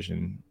Grayscale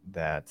decision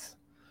that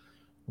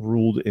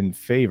ruled in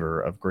favor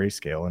of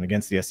Grayscale and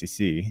against the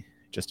SEC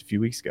just a few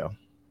weeks ago.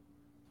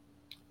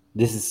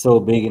 This is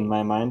so big in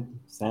my mind,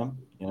 Sam.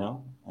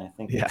 I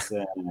think it's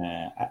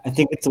I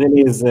think it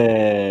really is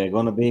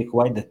going to be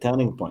quite the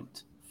turning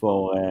point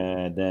for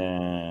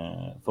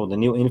the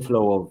new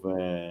inflow of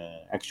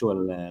actual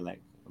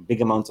like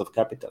big amounts of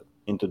capital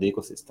into the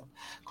ecosystem.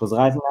 Because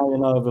right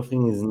now,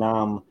 everything is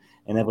numb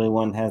and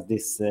everyone has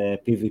this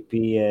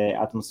PvP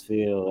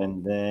atmosphere.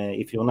 And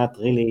if you're not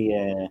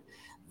really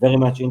very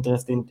much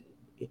interested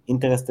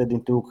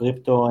into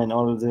crypto and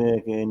all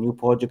the new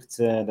projects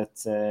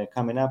that's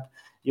coming up,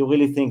 you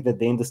really think that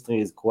the industry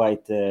is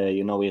quite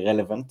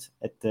irrelevant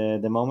at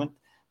the moment.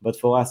 But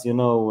for us,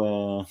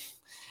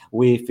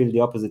 we feel the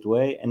opposite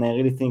way, and I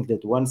really think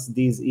that once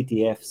these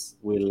ETFs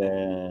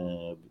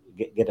will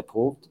get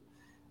approved,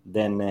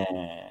 then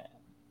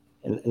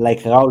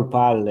like Raul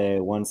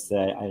Pal once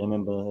I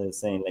remember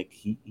saying, like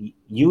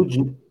huge,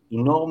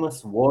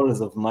 enormous walls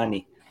of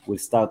money will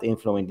start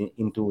inflowing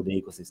into the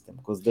ecosystem,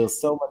 because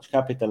there's so much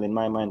capital in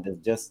my mind that's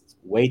just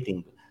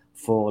waiting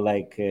for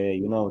like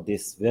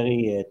this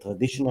very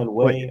traditional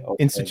way of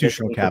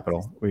institutional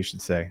capital, we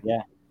should say.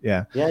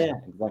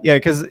 Exactly. Yeah,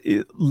 because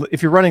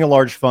if you're running a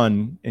large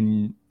fund,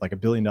 in like $1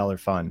 billion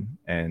fund,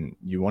 and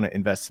you want to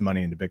invest some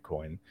money into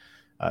Bitcoin,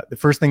 the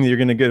first thing that you're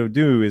going to go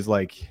do is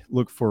like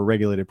look for a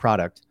regulated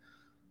product.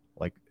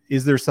 Like,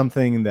 is there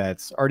something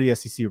that's already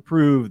SEC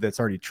approved, that's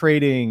already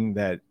trading,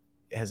 that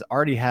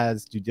already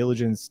has due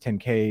diligence,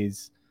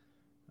 10Ks,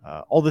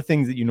 all the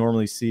things that you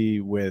normally see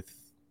with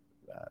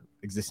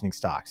existing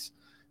stocks.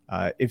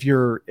 If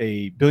you're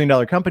a $1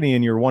 billion company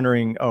and you're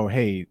wondering, oh,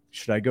 hey,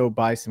 should I go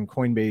buy some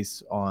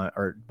Coinbase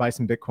or buy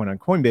some Bitcoin on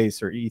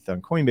Coinbase or ETH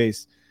on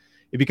Coinbase?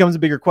 It becomes a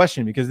bigger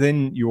question, because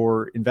then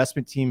your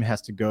investment team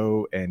has to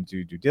go and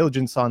do due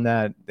diligence on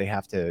that. They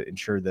have to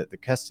ensure that the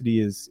custody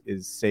is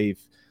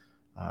safe,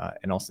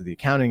 and also the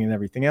accounting and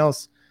everything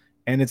else.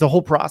 And it's a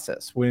whole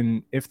process.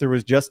 If there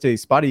was just a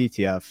spot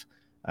ETF,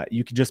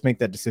 you could just make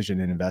that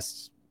decision and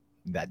invest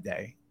that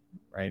day.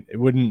 Right. It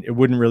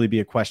wouldn't really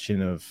be a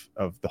question of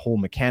the whole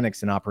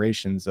mechanics and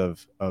operations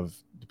of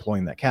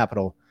deploying that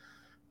capital.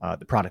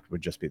 The product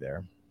would just be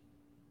there.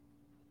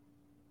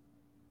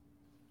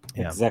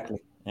 Yeah. Exactly.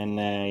 And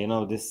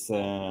this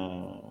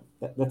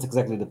that's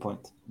exactly the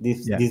point.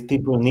 These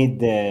people need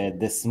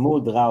the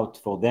smooth route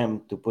for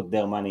them to put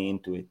their money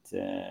into it,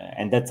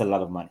 and that's a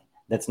lot of money.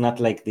 That's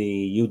not like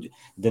the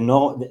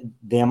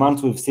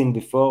amounts we've seen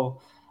before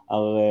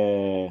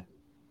are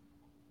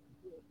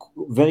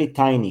very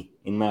tiny,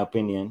 in my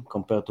opinion,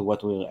 compared to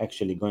what we're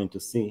actually going to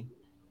see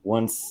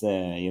once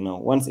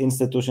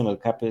institutional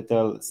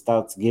capital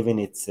starts giving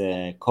its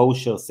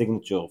kosher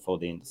signature for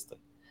the industry.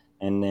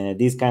 And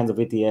these kinds of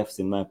ETFs,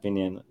 in my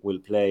opinion, will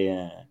play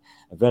a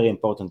very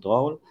important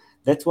role.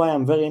 That's why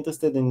I'm very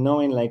interested in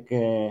knowing, like,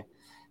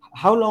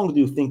 how long do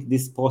you think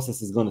this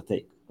process is going to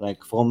take?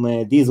 Like,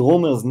 from these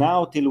rumors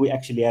now till we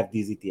actually have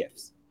these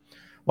ETFs?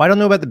 Well, I don't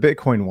know about the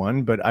Bitcoin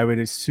one, but I would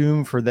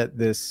assume for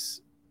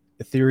this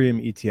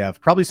Ethereum ETF,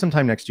 probably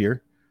sometime next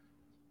year.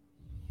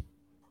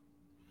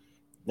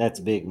 That's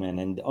big, man.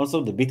 And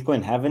also the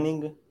Bitcoin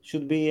halving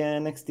should be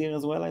next year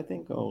as well, I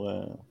think,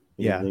 or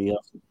Yeah.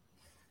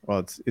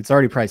 Well, it's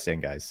already priced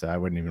in, guys, so I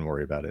wouldn't even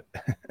worry about it.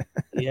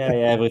 yeah,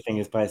 everything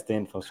is priced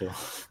in for sure.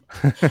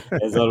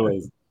 As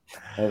always,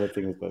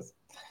 everything is priced.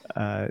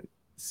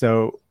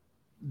 So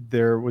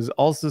there was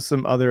also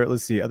some other,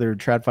 other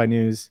TradFi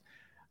news.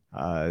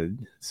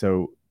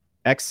 So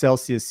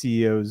ex-Celsius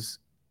CEO's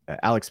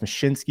Alex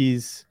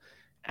Mashinsky's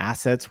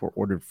assets were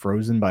ordered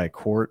frozen by a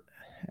court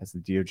as the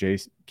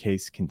DOJ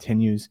case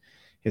continues.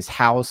 His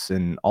house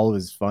and all of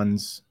his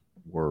funds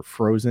were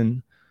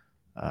frozen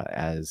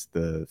as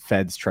the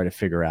feds try to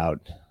figure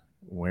out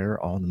where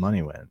all the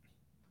money went.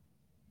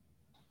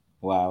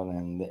 Wow,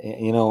 and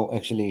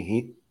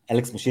actually,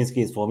 Alex Mashinsky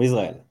is from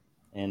Israel,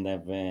 and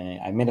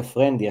I met a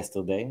friend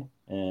yesterday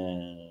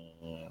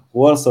who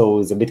also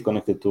is a bit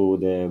connected to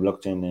the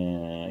blockchain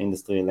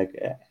industry, like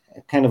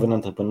kind of an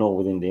entrepreneur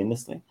within the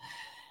industry.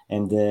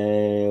 And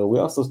we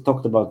also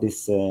talked about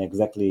this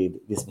exactly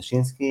this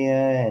Mashinsky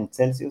and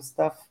Celsius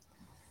stuff.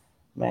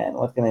 Man,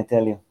 what can I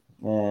tell you?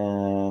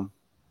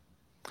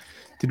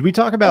 Did we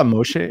talk about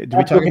Moshe? Did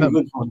we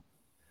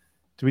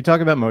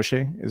talk about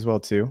Moshe as well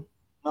too?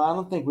 No, I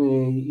don't think we.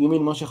 You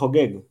mean Moshe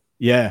Hogeg?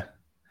 Yeah,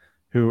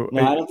 who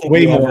no, I don't think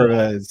way more of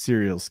a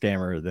serial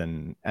scammer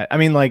than, I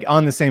mean, like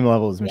on the same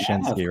level as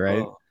Mashinsky,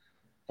 right?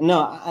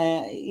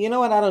 No, you know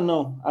what? I don't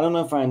know. I don't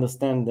know if I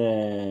understand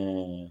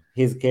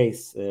his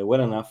case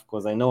well enough,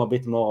 because I know a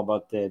bit more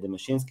about the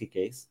Mashinsky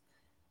case,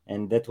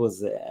 and that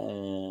was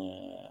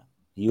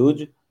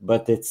huge.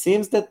 But it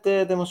seems that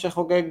the Moshe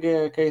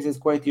Hogeg case is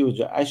quite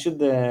huge. I should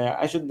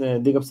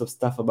dig up some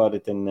stuff about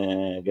it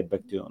and get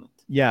back to you on it.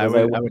 Yeah, I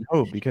would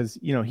hope, because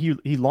he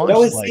launched. It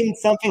always seemed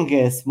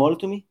something small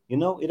to me.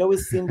 It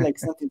always seemed like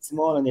something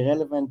small and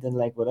irrelevant and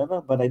like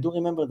whatever. But I do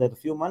remember that a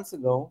few months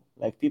ago,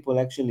 like people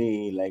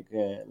actually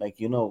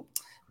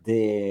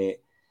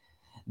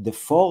the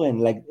foreign,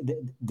 like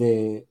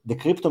the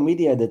crypto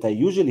media that I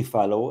usually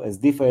follow as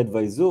DeFi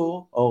advisor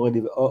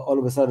already all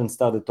of a sudden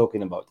started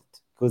talking about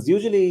it, because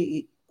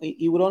usually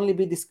it would only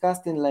be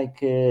discussed in like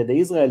the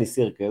Israeli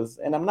circles,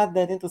 and I'm not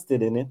that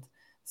interested in it.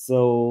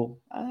 So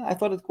I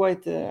thought it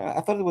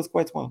was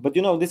quite small. But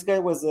this guy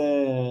was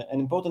an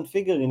important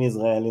figure in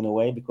Israel in a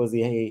way, because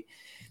he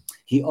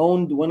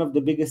owned one of the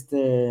biggest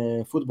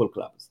football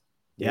clubs.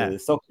 Yeah,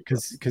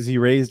 because he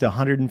raised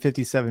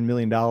 $157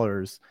 million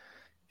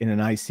in an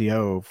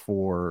ICO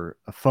for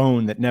a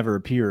phone that never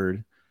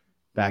appeared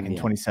back in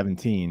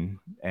 2017,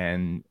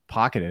 and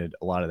pocketed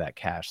a lot of that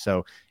cash.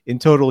 So in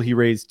total, he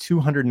raised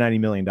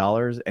 $290 million,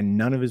 and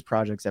none of his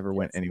projects ever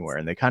went anywhere,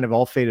 and they kind of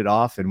all faded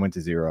off and went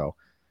to zero.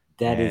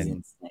 That is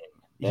insane.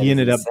 He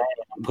ended up.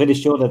 I'm pretty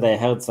sure that I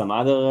heard some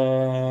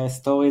other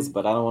stories,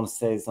 but I don't want to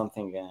say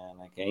something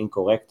like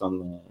incorrect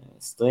on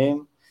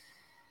stream.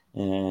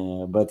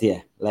 But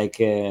yeah, like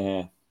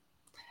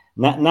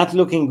not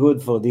looking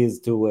good for these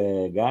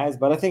two guys.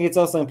 But I think it's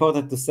also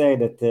important to say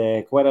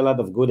that quite a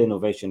lot of good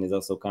innovation is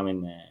also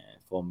coming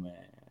from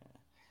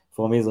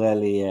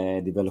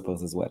Israeli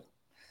developers as well.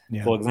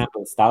 Yeah. For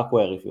example,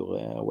 Starkware, if you're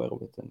aware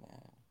of it. And,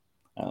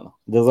 I don't know.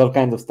 There's all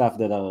kinds of stuff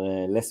that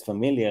are less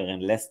familiar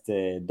and less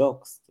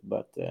doxed,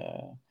 but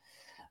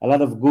a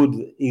lot of good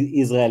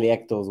Israeli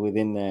actors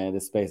within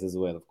the space as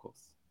well, of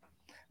course.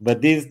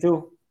 But these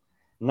two,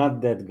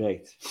 not that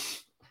great.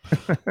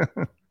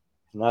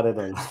 Not at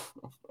all.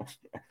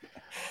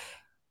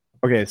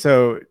 Okay,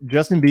 so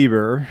Justin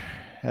Bieber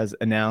has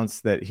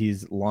announced that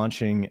he's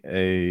launching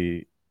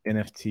a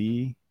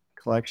NFT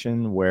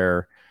collection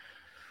where,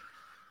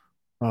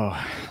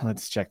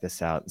 let's check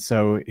this out.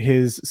 So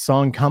his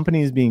song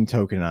Company is being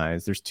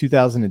tokenized. There's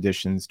 2,000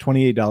 editions,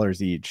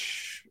 $28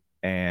 each,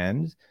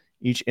 and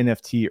each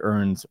NFT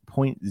earns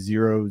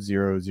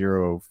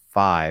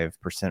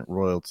 0.0005%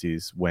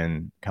 royalties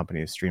when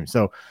Company is streamed.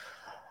 So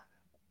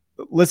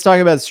let's talk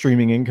about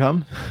streaming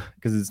income,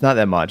 because it's not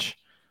that much.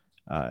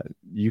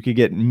 You could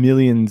get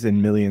millions and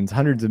millions,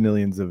 hundreds of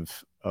millions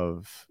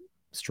of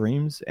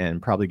streams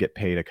and probably get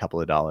paid a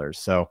couple of dollars.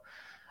 So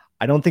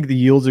I don't think the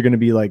yields are going to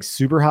be like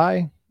super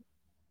high.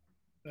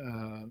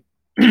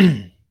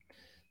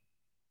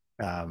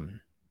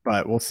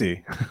 But we'll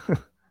see.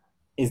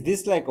 Is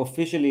this like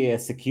officially a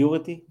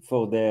security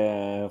for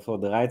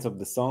the rights of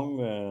the song?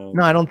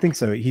 No, I don't think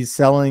so. He's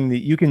selling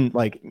you can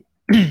like,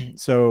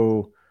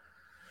 so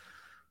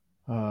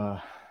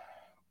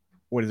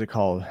what is it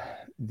called?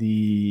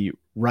 The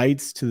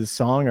rights to the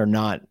song are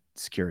not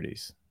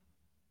securities,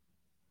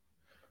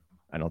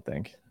 I don't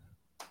think.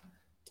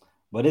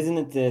 But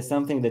isn't it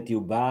something that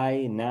you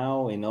buy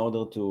now in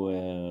order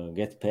to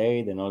get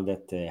paid and all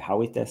that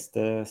Howey test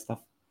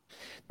stuff?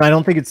 I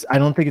don't think it's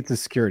a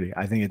security.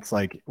 I think it's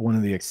like one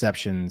of the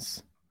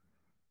exceptions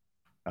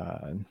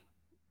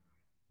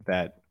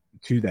that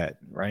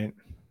right?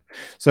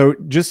 So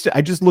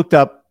I just looked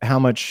up how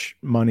much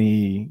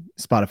money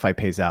Spotify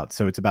pays out.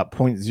 So it's about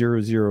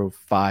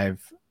 0.005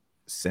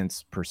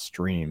 cents per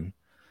stream.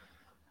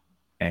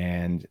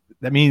 And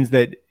that means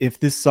that if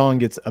this song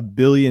gets 1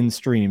 billion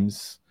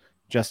streams,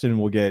 Justin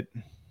will get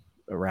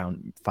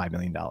around $5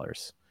 million.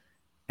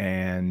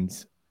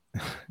 And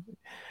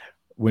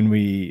when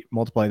we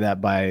multiply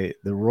that by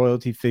the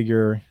royalty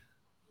figure,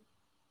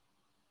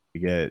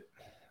 You get,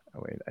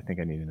 oh wait, I think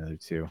I need another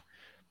 2.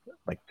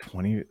 Like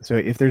 20. So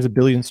if there's 1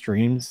 billion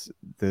streams,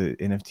 the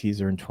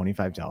NFTs are in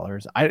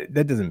 $25.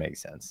 That doesn't make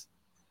sense.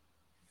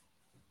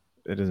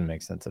 It doesn't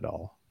make sense at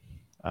all.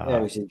 Yeah,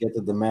 we should get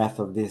to the math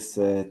of this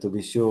to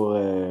be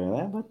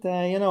sure. But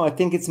I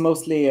think it's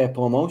mostly a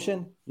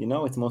promotion.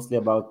 It's mostly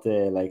about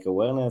like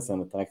awareness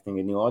and attracting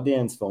a new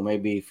audience for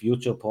maybe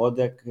future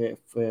products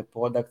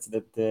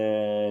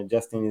that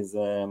Justin is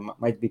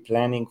might be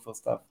planning for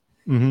stuff.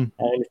 Mm-hmm.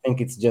 I really think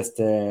it's just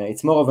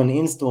it's more of an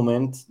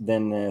instrument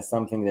than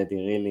something that he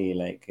really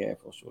like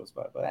for sure.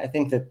 But I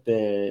think that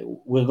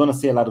we're gonna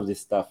see a lot of this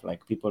stuff,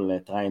 like people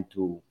trying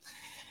to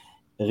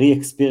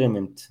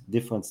re-experiment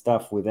different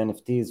stuff with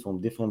NFTs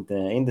from different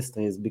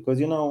industries, because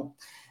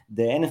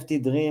the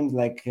NFT dreams,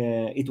 like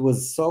it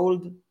was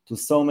sold to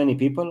so many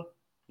people.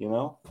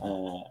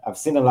 I've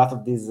seen a lot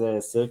of these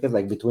circles,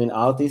 like between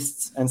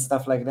artists and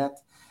stuff like that.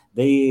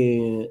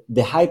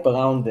 The hype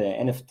around the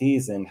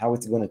NFTs and how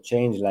it's going to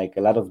change, like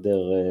a lot of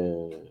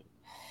their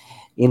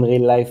in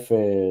real life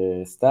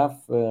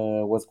stuff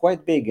was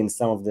quite big in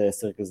some of the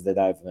circles that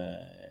I've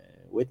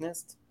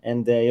witnessed.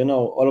 And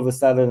all of a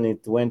sudden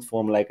it went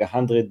from like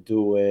 100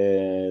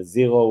 to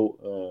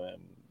 0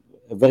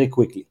 very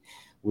quickly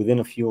within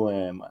a few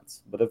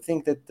months. But I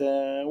think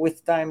that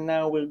with time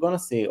now we're gonna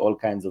see all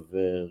kinds of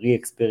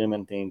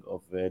re-experimenting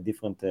of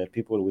different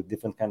people with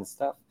different kind of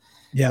stuff.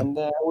 Yeah, and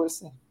we'll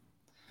see.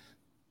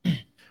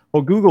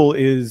 Well, Google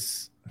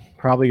is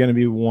probably going to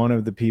be one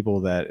of the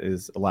people that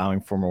is allowing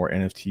for more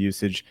NFT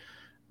usage.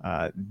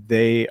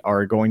 They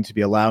are going to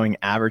be allowing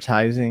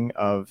advertising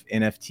of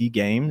NFT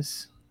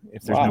games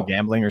if there's no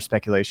gambling or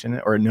speculation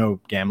or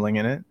no gambling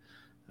in it,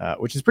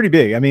 which is pretty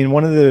big. I mean,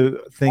 one of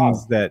the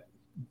things that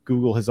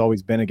Google has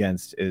always been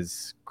against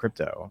is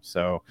crypto.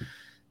 So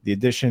the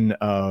addition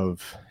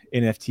of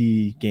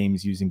NFT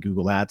games using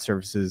Google ad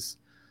services,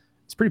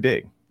 it's pretty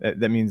big.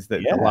 That means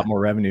that a lot more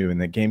revenue and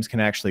that games can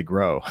actually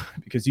grow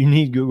because you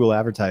need Google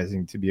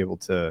advertising to be able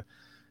to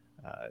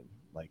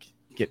like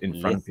get in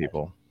front of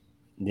people.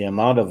 The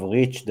amount of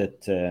reach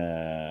that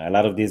a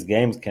lot of these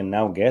games can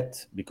now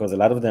get, because a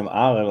lot of them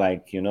are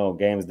like,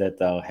 games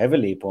that are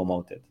heavily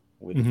promoted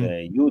with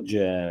huge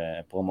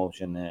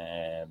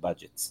promotion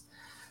budgets.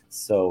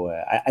 So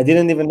I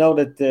didn't even know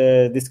that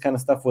this kind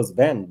of stuff was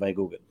banned by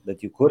Google,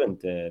 that you couldn't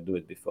do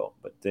it before.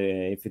 But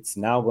if it's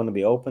now going to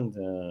be opened,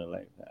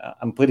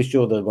 I'm pretty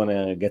sure they're going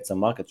to get some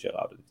market share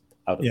out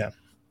of it.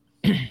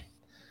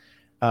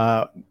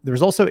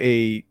 There's also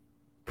a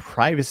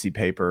privacy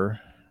paper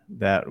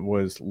that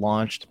was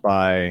launched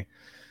by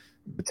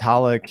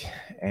Vitalik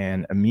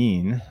and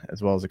Amin,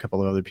 as well as a couple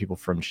of other people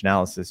from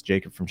Chainalysis,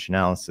 Jacob from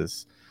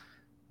Chainalysis,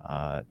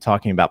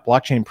 talking about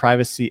blockchain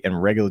privacy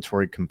and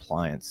regulatory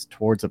compliance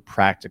towards a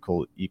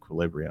practical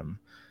equilibrium.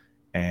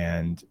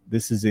 And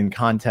this is in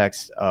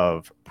context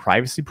of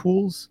privacy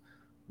pools,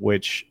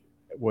 which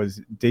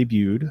was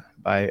debuted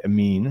by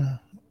Amin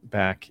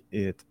back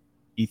at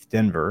ETH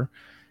Denver.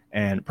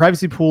 And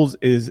privacy pools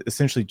is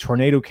essentially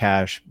Tornado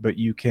Cash, but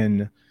you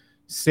can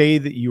say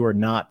that you are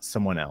not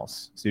someone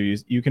else. So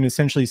you can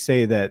essentially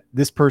say that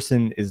this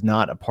person is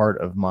not a part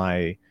of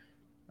my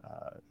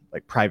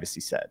like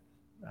privacy set.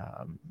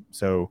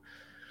 So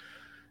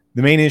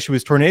the main issue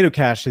with Tornado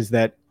Cash is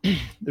that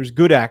there's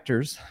good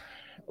actors,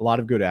 a lot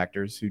of good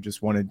actors who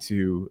just wanted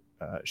to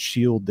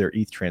shield their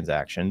ETH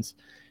transactions.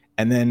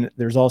 And then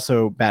there's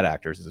also bad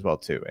actors as well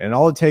too. And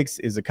all it takes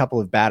is a couple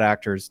of bad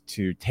actors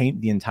to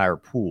taint the entire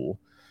pool.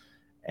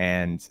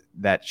 And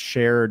that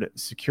shared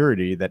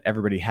security that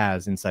everybody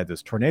has inside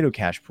those Tornado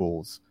Cash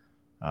pools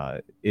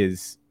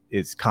is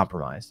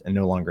compromised and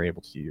no longer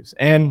able to use,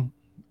 and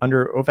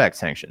under OFAC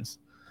sanctions.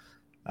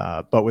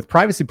 But with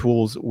privacy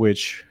pools,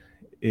 which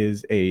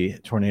is a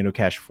Tornado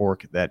Cash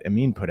fork that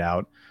Amin put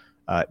out,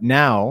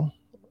 now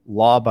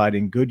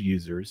law-abiding good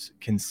users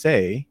can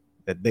say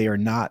that they are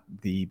not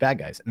the bad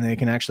guys, and they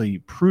can actually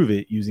prove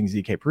it using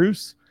ZK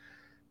proofs.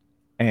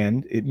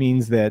 And it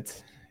means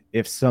that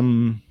if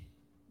some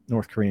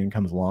North Korean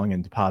comes along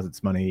and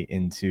deposits money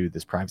into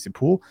this privacy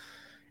pool,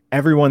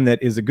 everyone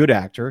that is a good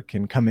actor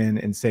can come in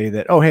and say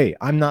that, oh, hey,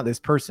 I'm not this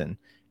person.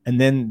 And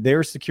then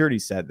their security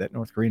set, that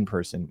North Korean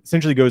person,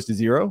 essentially goes to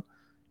zero,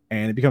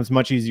 and it becomes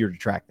much easier to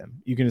track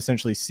them. You can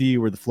essentially see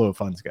where the flow of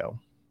funds go.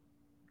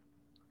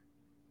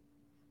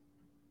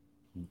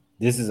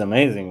 This is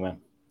amazing, man.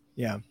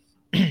 Yeah.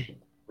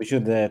 We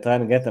should try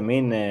to get them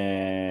in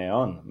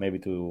on, maybe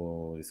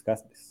to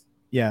discuss this.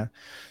 Yeah.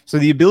 So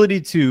the ability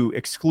to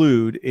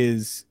exclude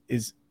is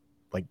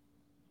like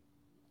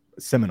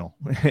seminal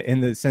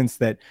in the sense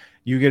that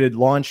you get to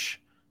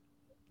launch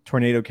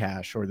Tornado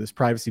Cash or this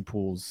privacy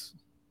pools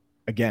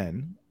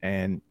again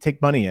and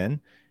take money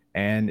in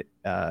and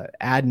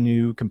add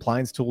new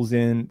compliance tools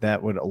in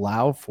that would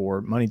allow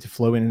for money to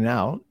flow in and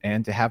out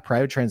and to have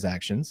private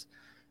transactions,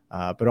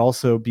 but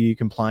also be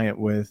compliant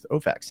with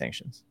OFAC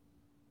sanctions.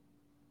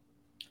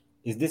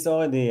 Is this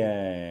already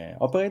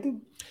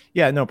operating?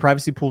 Yeah, no,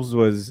 privacy pools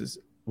was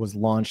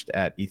launched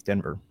at ETH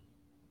Denver.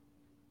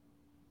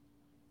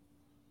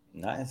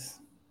 Nice.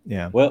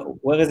 Yeah. Well,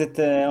 where is it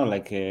on?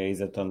 Like,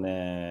 is it on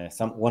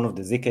one of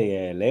the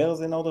ZK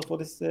layers in order for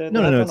this to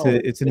No,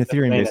 happen? it's an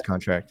Ethereum-based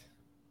contract.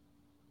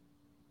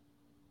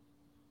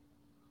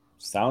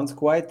 Sounds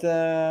quite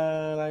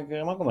like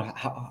remarkable.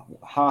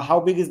 How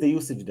big is the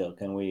usage there?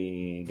 Can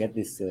we get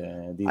this?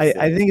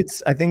 I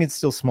think it's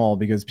still small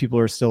because people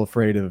are still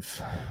afraid of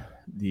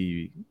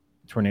the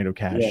Tornado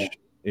Cash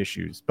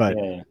issues, but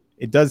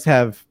it does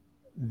have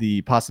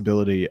the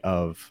possibility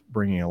of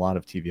bringing a lot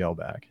of TVL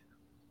back.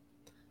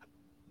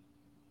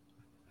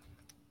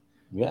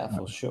 Yeah,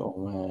 for sure.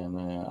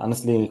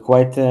 Honestly,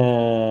 quite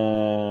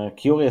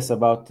curious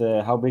about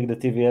how big the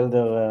TVL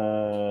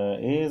there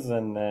is,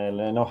 and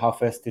know how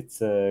fast it's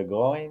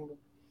growing.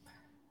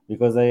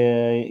 Because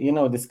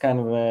this kind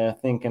of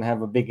thing can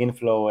have a big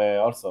inflow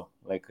also.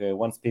 Like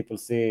once people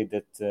see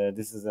that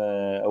this is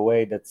a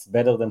way that's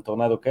better than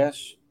Tornado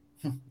Cash,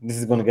 this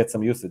is going to get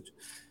some usage.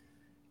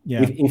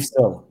 Yeah. If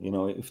so,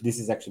 if this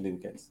is actually the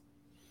case.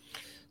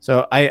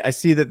 So I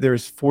see that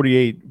there's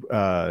 48.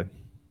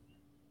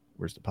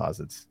 Where's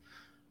deposits?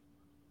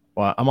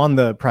 Well, I'm on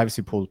the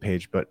privacy pool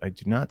page, but I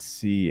do not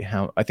see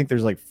how. I think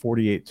there's like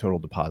 48 total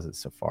deposits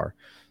so far.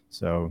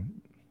 So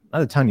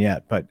not a ton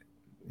yet, but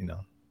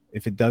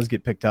if it does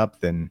get picked up,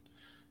 then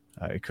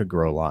it could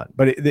grow a lot.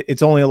 But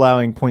it's only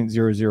allowing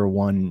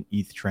 0.001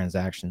 ETH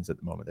transactions at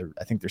the moment.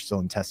 I think they're still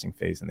in testing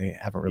phase, and they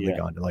haven't really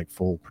gone to like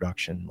full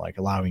production, like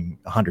allowing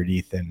 100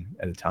 ETH in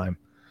at a time.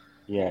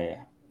 Yeah.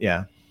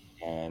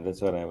 And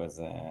that's what I was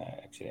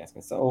actually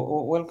asking.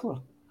 So, well,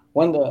 cool.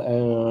 Wonder,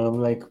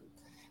 like,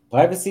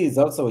 privacy is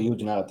also a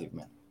huge narrative,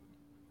 man.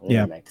 Really,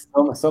 yeah. Like,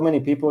 so many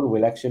people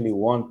will actually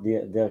want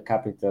their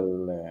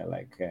capital,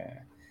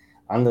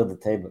 under the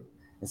table,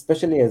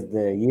 especially as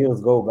the years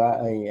go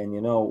by, and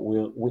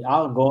we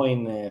are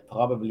going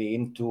probably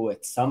into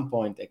at some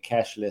point a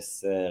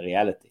cashless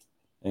reality.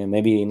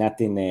 Maybe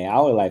not in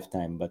our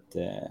lifetime, but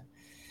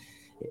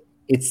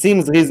it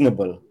seems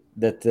reasonable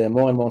that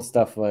more and more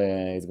stuff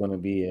is going to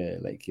be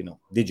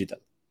digital.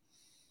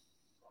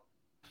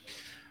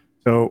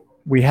 So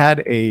we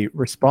had a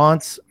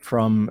response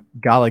from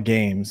Gala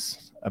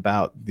Games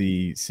about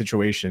the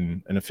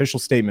situation, an official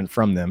statement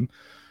from them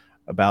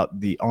about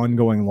the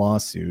ongoing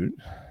lawsuit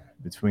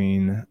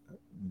between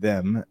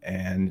them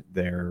and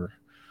their,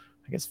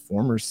 I guess,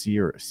 former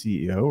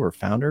CEO or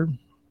founder,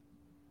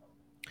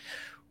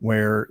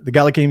 where the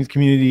Gala Games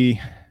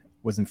community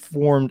was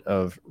informed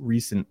of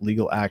recent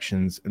legal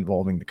actions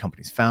involving the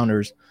company's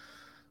founders.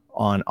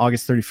 On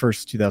August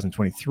 31st,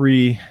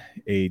 2023,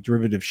 a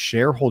derivative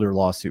shareholder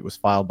lawsuit was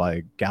filed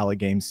by Gala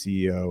Games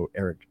CEO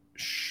Eric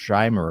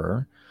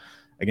Scheimerer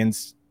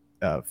against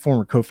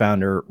former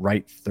co-founder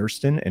Wright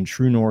Thurston and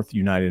True North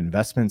United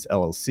Investments,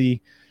 LLC.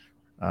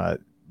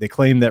 They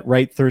claim that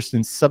Wright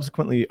Thurston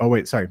subsequently filed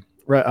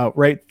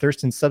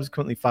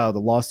a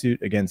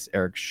lawsuit against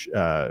Eric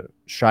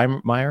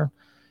Scheimerer,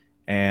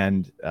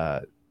 and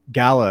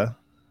Gala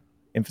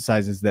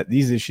emphasizes that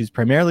these issues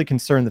primarily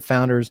concern the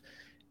founders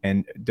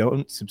and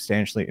don't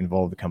substantially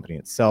involve the company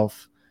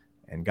itself.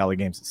 And Gala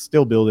Games is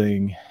still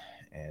building,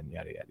 and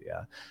yada yada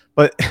yada.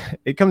 But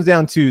it comes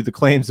down to the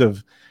claims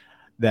of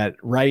that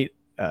Wright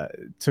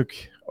took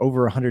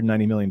over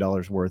 $190 million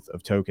worth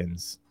of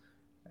tokens,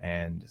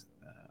 and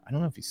I don't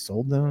know if he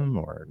sold them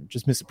or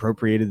just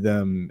misappropriated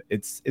them.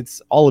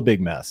 It's all a big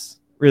mess,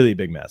 really a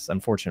big mess.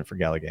 Unfortunate for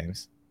Gala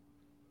Games.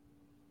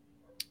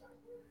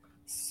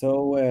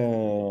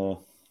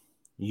 So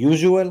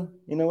usual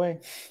in a way,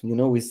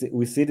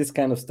 we see this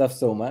kind of stuff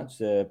so much.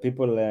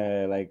 People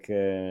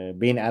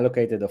being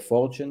allocated a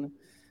fortune,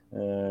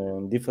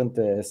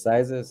 different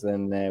sizes,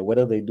 and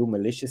whether they do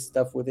malicious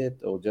stuff with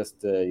it or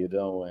just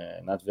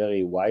not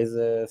very wise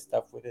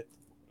stuff with it.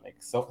 Like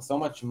so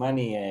much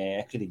money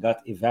actually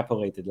got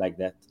evaporated like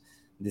that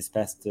this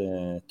past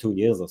 2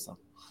 years or so.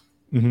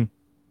 Mm-hmm.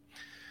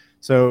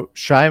 So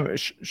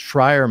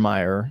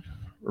Schreiermeyer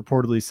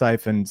reportedly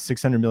siphoned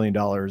 $600 million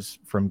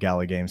from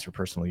Gala Games for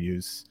personal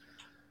use.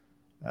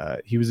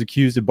 He was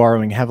accused of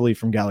borrowing heavily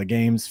from Gala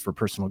Games for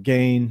personal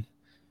gain.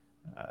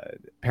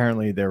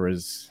 Apparently, there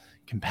was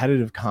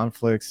competitive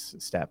conflicts,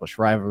 established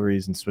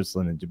rivalries in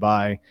Switzerland and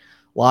Dubai,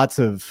 lots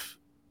of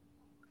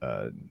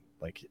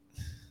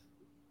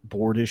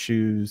board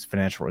issues,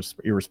 financial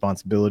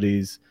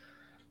irresponsibilities.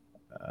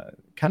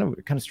 Kind of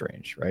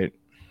strange, right?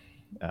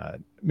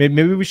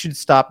 Maybe we should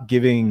stop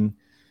giving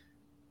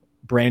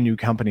brand new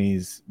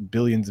companies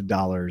billions and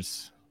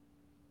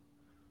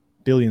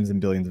billions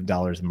of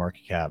dollars in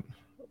market cap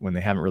when they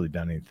haven't really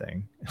done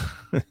anything.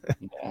 Yeah,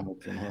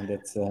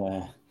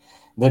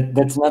 but,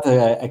 that's not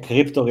a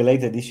crypto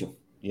related issue,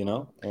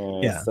 Yeah.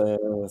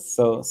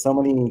 So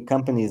many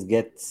companies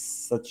get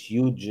such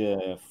huge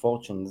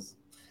fortunes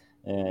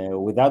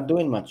without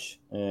doing much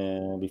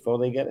before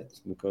they get it,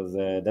 because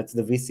that's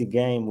the VC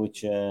game,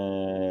 which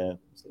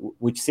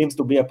seems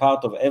to be a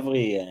part of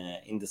every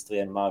industry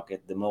and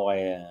market. The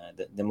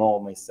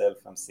more myself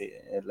I'm seeing,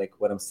 like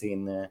what I'm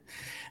seeing,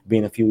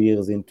 being a few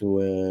years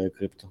into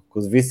crypto,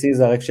 because VCs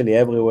are actually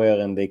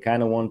everywhere, and they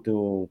kind of want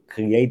to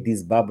create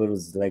these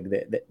bubbles. Like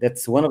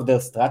that's one of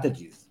their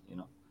strategies,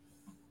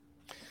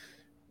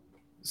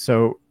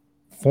 So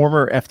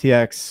former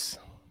FTX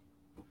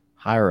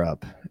higher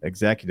up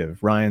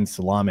executive Ryan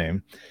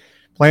Salame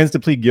plans to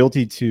plead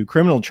guilty to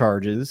criminal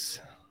charges,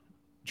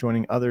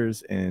 joining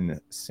others in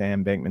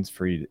Sam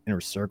Bankman-Fried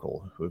inner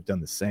circle who have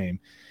done the same.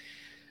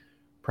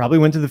 Probably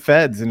went to the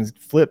feds and is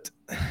flipped.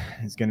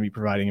 He's going to be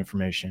providing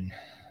information.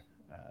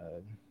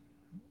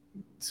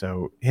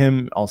 So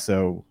him,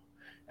 also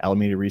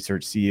Alameda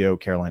Research CEO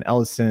Caroline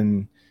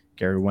Ellison,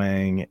 Gary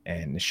Wang,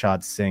 and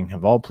Nishad Singh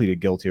have all pleaded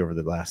guilty over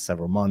the last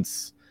several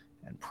months,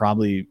 and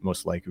probably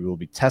most likely will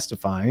be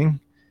testifying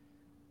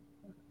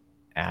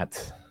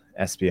at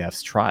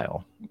SBF's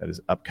trial that is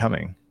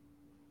upcoming.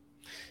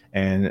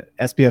 And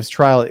SBF's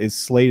trial is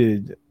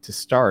slated to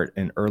start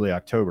in early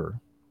October.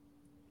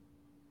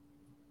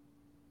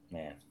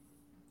 Man,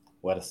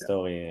 what a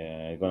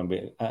story going to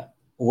be.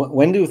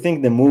 When do you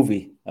think the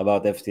movie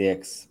about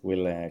FTX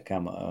will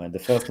come? The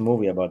first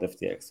movie about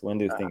FTX. When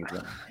do you think it's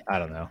going to? I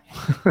don't know.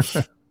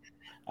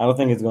 I don't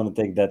think it's going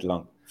to take that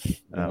long.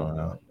 I don't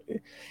know.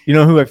 You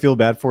know who I feel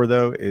bad for,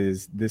 though,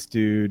 is this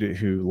dude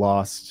who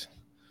lost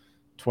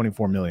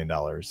 $24 million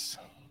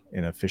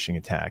in a phishing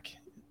attack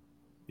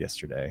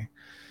yesterday.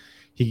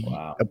 He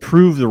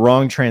approved the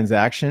wrong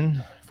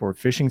transaction for a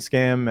phishing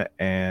scam,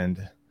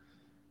 and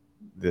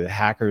the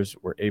hackers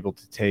were able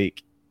to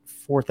take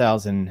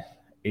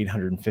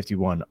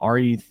 4,851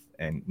 RETH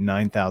and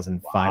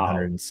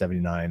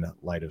 9,579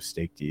 Lido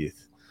staked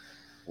ETH.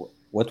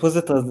 What was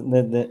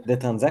the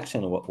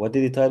transaction? What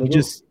did he try to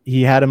do?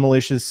 He had a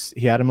malicious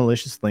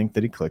link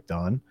that he clicked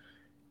on,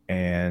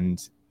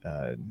 and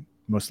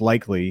most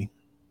likely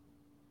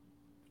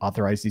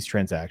authorized these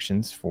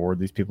transactions for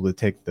these people to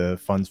take the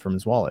funds from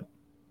his wallet.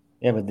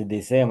 Yeah, but did they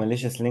say a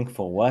malicious link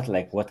for what?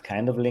 Like, what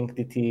kind of link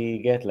did he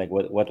get? Like,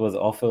 what was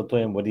offered to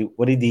him? What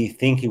did he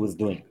think he was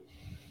doing?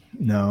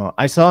 No,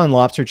 I saw in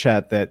Lobster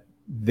Chat that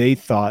they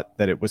thought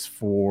that it was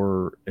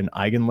for an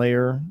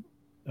eigenlayer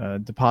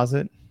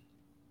deposit.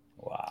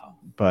 Wow.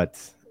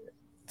 But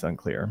it's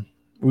unclear.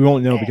 We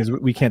won't know because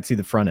we can't see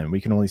the front end.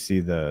 We can only see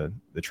the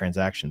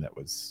transaction that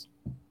was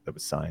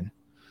signed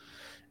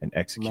and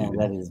executed.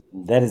 Man,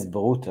 that is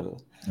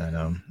brutal. I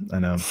know.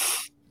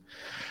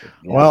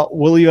 Yeah. Well,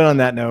 we'll leave it on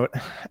that note.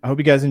 I hope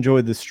you guys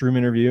enjoyed the Stroom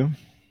interview.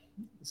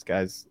 These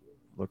guys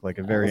look like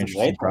a very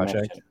interesting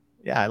project.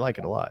 Yeah, I like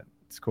it a lot.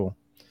 It's cool.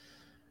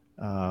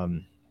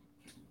 And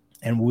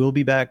we'll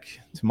be back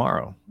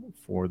tomorrow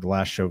for the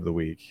last show of the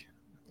week,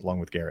 along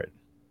with Garrett.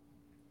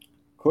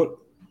 Cool.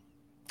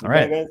 All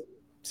right. Guys.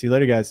 See you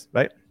later, guys.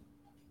 Bye.